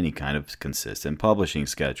have any kind of consistent publishing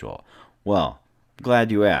schedule? Well, I'm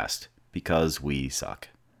glad you asked. Because we suck.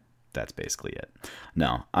 That's basically it.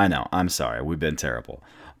 No, I know. I'm sorry. We've been terrible.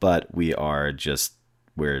 But we're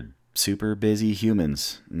super busy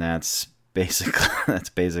humans. And that's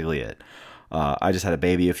basically it. I just had a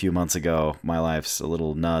baby a few months ago. My life's a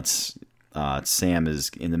little nuts. Sam is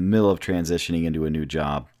in the middle of transitioning into a new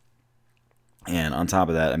job. And on top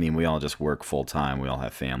of that, I mean, we all just work full time. We all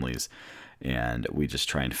have families. And we just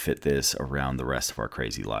try and fit this around the rest of our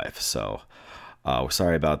crazy life. So we're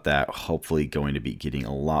sorry about that. Hopefully going to be getting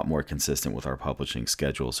a lot more consistent with our publishing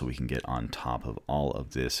schedule so we can get on top of all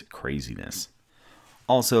of this craziness.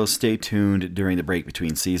 Also, stay tuned during the break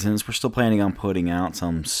between seasons. We're still planning on putting out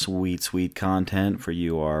some sweet content for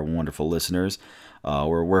you, our wonderful listeners.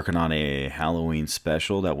 We're working on a Halloween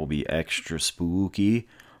special that will be extra spooky.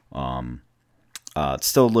 It's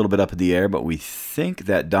still a little bit up in the air, but we think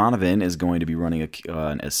that Donovan is going to be running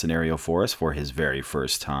a scenario for us for his very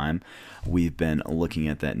first time. We've been looking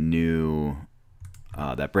at that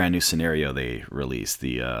brand new scenario they released,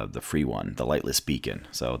 the free one, the Lightless Beacon.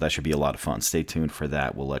 So that should be a lot of fun. Stay tuned for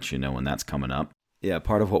that. We'll let you know when that's coming up. Yeah,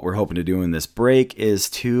 part of what we're hoping to do in this break is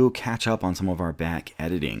to catch up on some of our back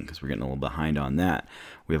editing, because we're getting a little behind on that.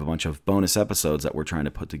 We have a bunch of bonus episodes that we're trying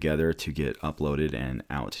to put together to get uploaded and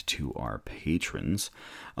out to our patrons.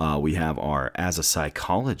 We have our As a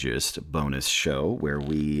Psychologist bonus show, where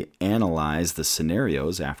we analyze the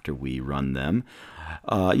scenarios after we run them.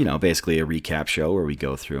 Basically a recap show where we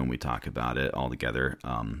go through and we talk about it all together,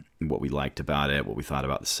 what we liked about it, what we thought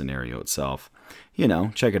about the scenario itself.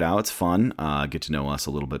 Check it out. It's fun. Get to know us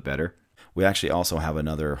a little bit better. We actually also have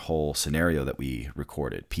another whole scenario that we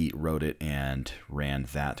recorded. Pete wrote it and ran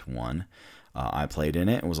that one. I played in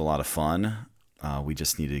it. It was a lot of fun. We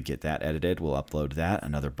just needed to get that edited. We'll upload that,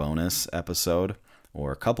 another bonus episode,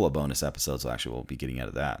 or a couple of bonus episodes actually we'll be getting out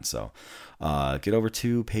of that. So get over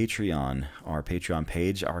to Patreon, our Patreon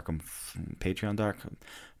page,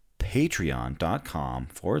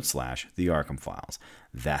 patreon.com/The Arkham Files.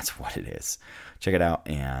 That's what it is. Check it out,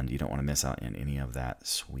 and you don't want to miss out on any of that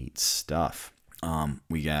sweet stuff.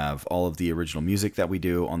 We have all of the original music that we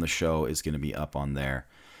do on the show is going to be up on there,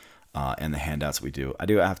 and the handouts we do. I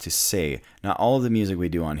do have to say, not all of the music we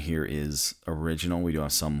do on here is original. We do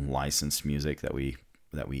have some licensed music that we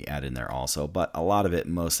add in there also, but a lot of it,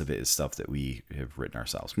 most of it is stuff that we have written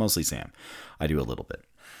ourselves. Mostly Sam. I do a little bit.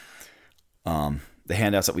 The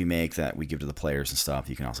handouts that we make that we give to the players and stuff,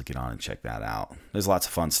 you can also get on and check that out. There's lots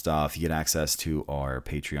of fun stuff. You get access to our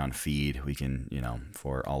Patreon feed. We can,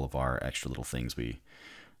 for all of our extra little things, the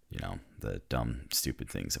dumb, stupid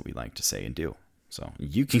things that we like to say and do. So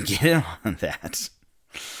you can get in on that.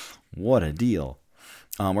 What a deal.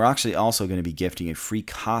 We're actually also going to be gifting a free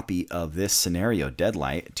copy of this scenario,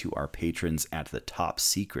 Deadlight, to our patrons at the top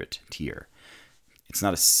secret tier. It's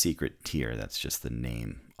not a secret tier. That's just the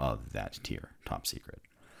name of that tier, top secret.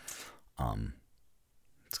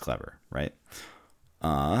 It's clever, right?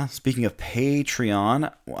 Speaking of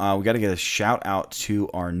Patreon, we got to get a shout out to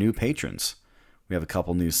our new patrons. We have a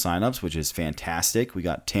couple new signups, which is fantastic. We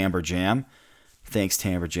got Tamber Jam. Thanks,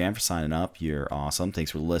 Tamber Jam, for signing up. You're awesome.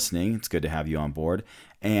 Thanks for listening. It's good to have you on board.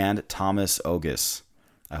 And Thomas Ogus.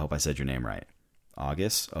 I hope I said your name right.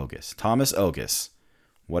 Ogus? Thomas Ogus.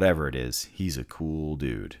 Whatever it is, he's a cool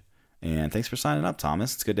dude. And thanks for signing up,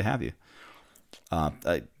 Thomas. It's good to have you.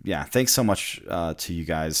 Thanks so much to you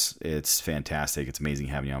guys. It's fantastic. It's amazing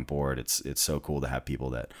having you on board. It's so cool to have people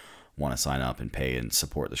that want to sign up and pay and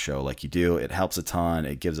support the show like you do. It helps a ton.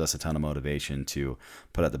 It gives us a ton of motivation to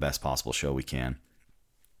put out the best possible show we can.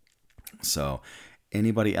 So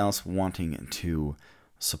anybody else wanting to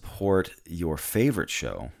support your favorite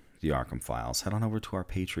show, The Arkham Files, head on over to our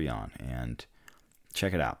Patreon and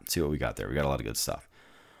check it out. See what we got there. We got a lot of good stuff.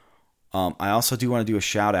 I also do want to do a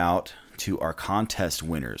shout out to our contest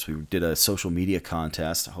winners. We did a social media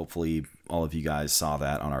contest. Hopefully all of you guys saw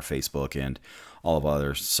that on our Facebook and all of our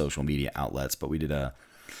other social media outlets. But we did a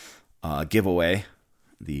giveaway,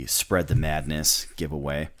 the Spread the Madness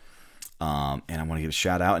giveaway. And I want to give a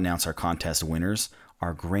shout out, announce our contest winners.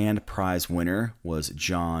 Our grand prize winner was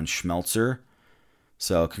John Schmelzer.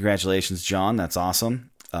 So congratulations, John. That's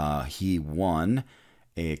awesome. He won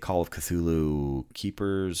a Call of Cthulhu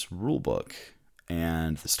Keeper's Rulebook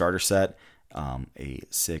and the starter set, a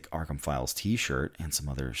sick Arkham Files t-shirt, and some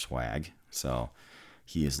other swag. So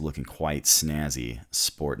he is looking quite snazzy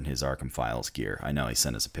sporting his Arkham Files gear. I know he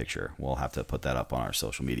sent us a picture. We'll have to put that up on our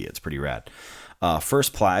social media. It's pretty rad.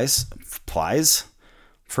 First prize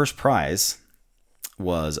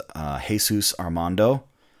was Jesus Armando.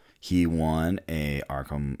 He won a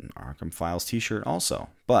Arkham Files t-shirt also,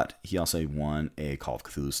 but he also won a Call of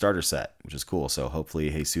Cthulhu starter set, which is cool. So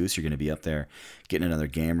hopefully, Jesus, you're going to be up there getting another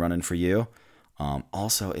game running for you.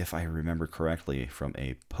 Also, if I remember correctly from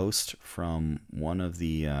a post from one of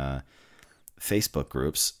the Facebook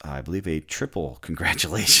groups, I believe a triple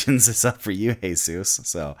congratulations is up for you, Jesus.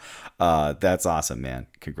 So that's awesome, man.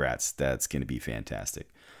 Congrats. That's going to be fantastic.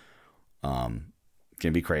 Going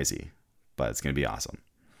to be crazy, but it's going to be awesome.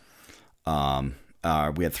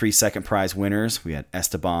 We had 3 second prize winners. We had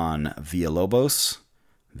Esteban Villalobos.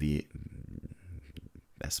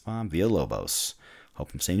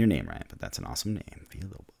 Hope I'm saying your name right, but that's an awesome name.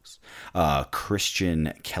 Villalobos.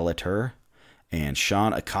 Christian Kelleter and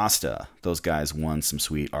Sean Acosta. Those guys won some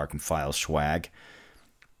sweet Arkham Files swag.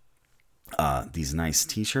 These nice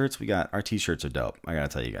t-shirts. Our t-shirts are dope. I gotta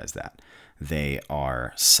tell you guys that. They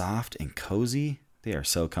are soft and cozy. They are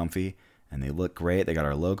so comfy. And they look great. They got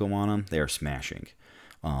our logo on them. They are smashing.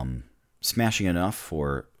 Smashing enough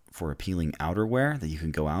for appealing outerwear that you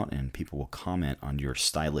can go out and people will comment on your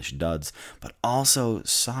stylish duds, but also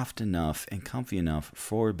soft enough and comfy enough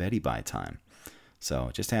for Betty Bye time.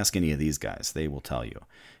 So just ask any of these guys. They will tell you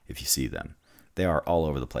if you see them. They are all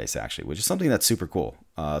over the place, actually, which is something that's super cool.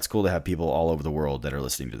 It's cool to have people all over the world that are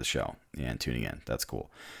listening to the show and tuning in. That's cool.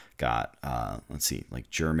 Got, let's see, like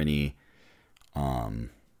Germany,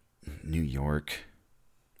 New York,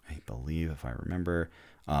 I believe, if I remember.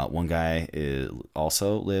 One guy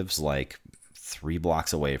also lives like 3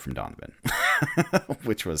 blocks away from Donovan,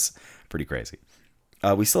 which was pretty crazy.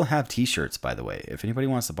 We still have t-shirts, by the way. If anybody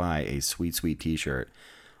wants to buy a sweet, sweet t-shirt,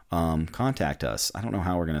 contact us. I don't know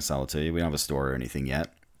how we're going to sell it to you. We don't have a store or anything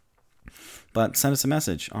yet. But send us a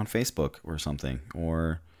message on Facebook or something,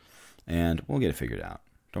 and we'll get it figured out.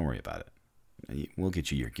 Don't worry about it. We'll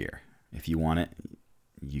get you your gear. If you want it,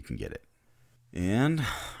 you can get it. And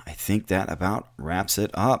I think that about wraps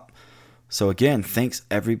it up. So again, thanks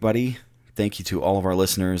everybody. Thank you to all of our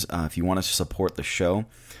listeners. If you want us to support the show,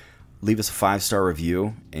 leave us a 5-star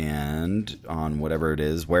review, and on whatever it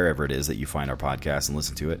is, wherever it is that you find our podcast and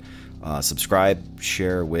listen to it, subscribe,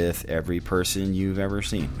 share with every person you've ever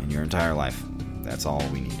seen in your entire life. That's all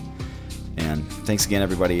we need. And thanks again,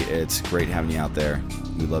 everybody. It's great having you out there.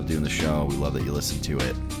 We love doing the show. We love that you listen to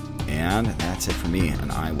it. And that's it for me,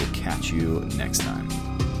 and I will catch you next time.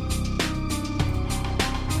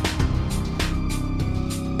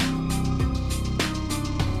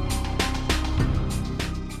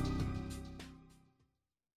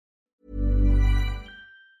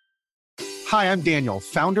 Hi, I'm Daniel,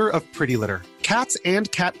 founder of Pretty Litter. Cats and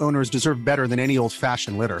cat owners deserve better than any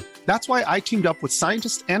old-fashioned litter. That's why I teamed up with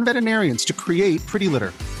scientists and veterinarians to create Pretty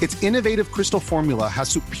Litter. Its innovative crystal formula has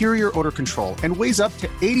superior odor control and weighs up to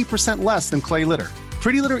 80% less than clay litter.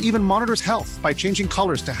 Pretty Litter even monitors health by changing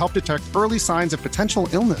colors to help detect early signs of potential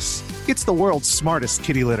illness. It's the world's smartest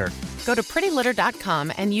kitty litter. Go to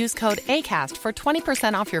prettylitter.com and use code ACAST for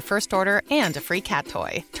 20% off your first order and a free cat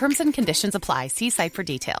toy. Terms and conditions apply. See site for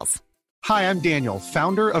details. Hi, I'm Daniel,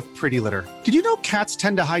 founder of Pretty Litter. Did you know cats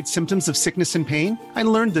tend to hide symptoms of sickness and pain? I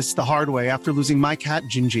learned this the hard way after losing my cat,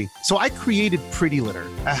 Gingy. So I created Pretty Litter,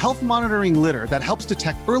 a health monitoring litter that helps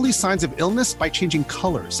detect early signs of illness by changing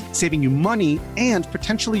colors, saving you money and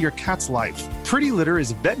potentially your cat's life. Pretty Litter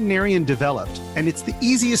is veterinarian developed, and it's the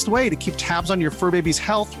easiest way to keep tabs on your fur baby's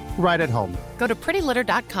health right at home. Go to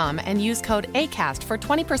prettylitter.com and use code ACAST for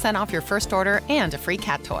 20% off your first order and a free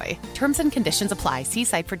cat toy. Terms and conditions apply. See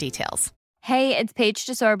site for details. Hey, it's Paige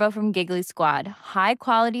DeSorbo from Giggly Squad. High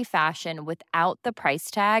quality fashion without the price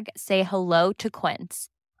tag. Say hello to Quince.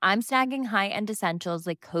 I'm snagging high-end essentials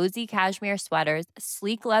like cozy cashmere sweaters,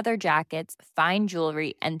 sleek leather jackets, fine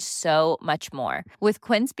jewelry, and so much more. With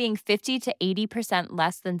Quince being 50 to 80%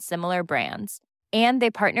 less than similar brands. And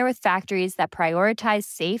they partner with factories that prioritize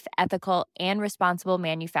safe, ethical, and responsible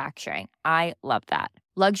manufacturing. I love that.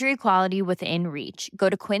 Luxury quality within reach. Go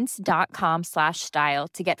to quince.com/style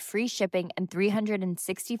to get free shipping and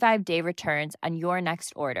 365-day returns on your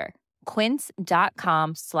next order.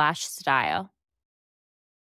 Quince.com/style.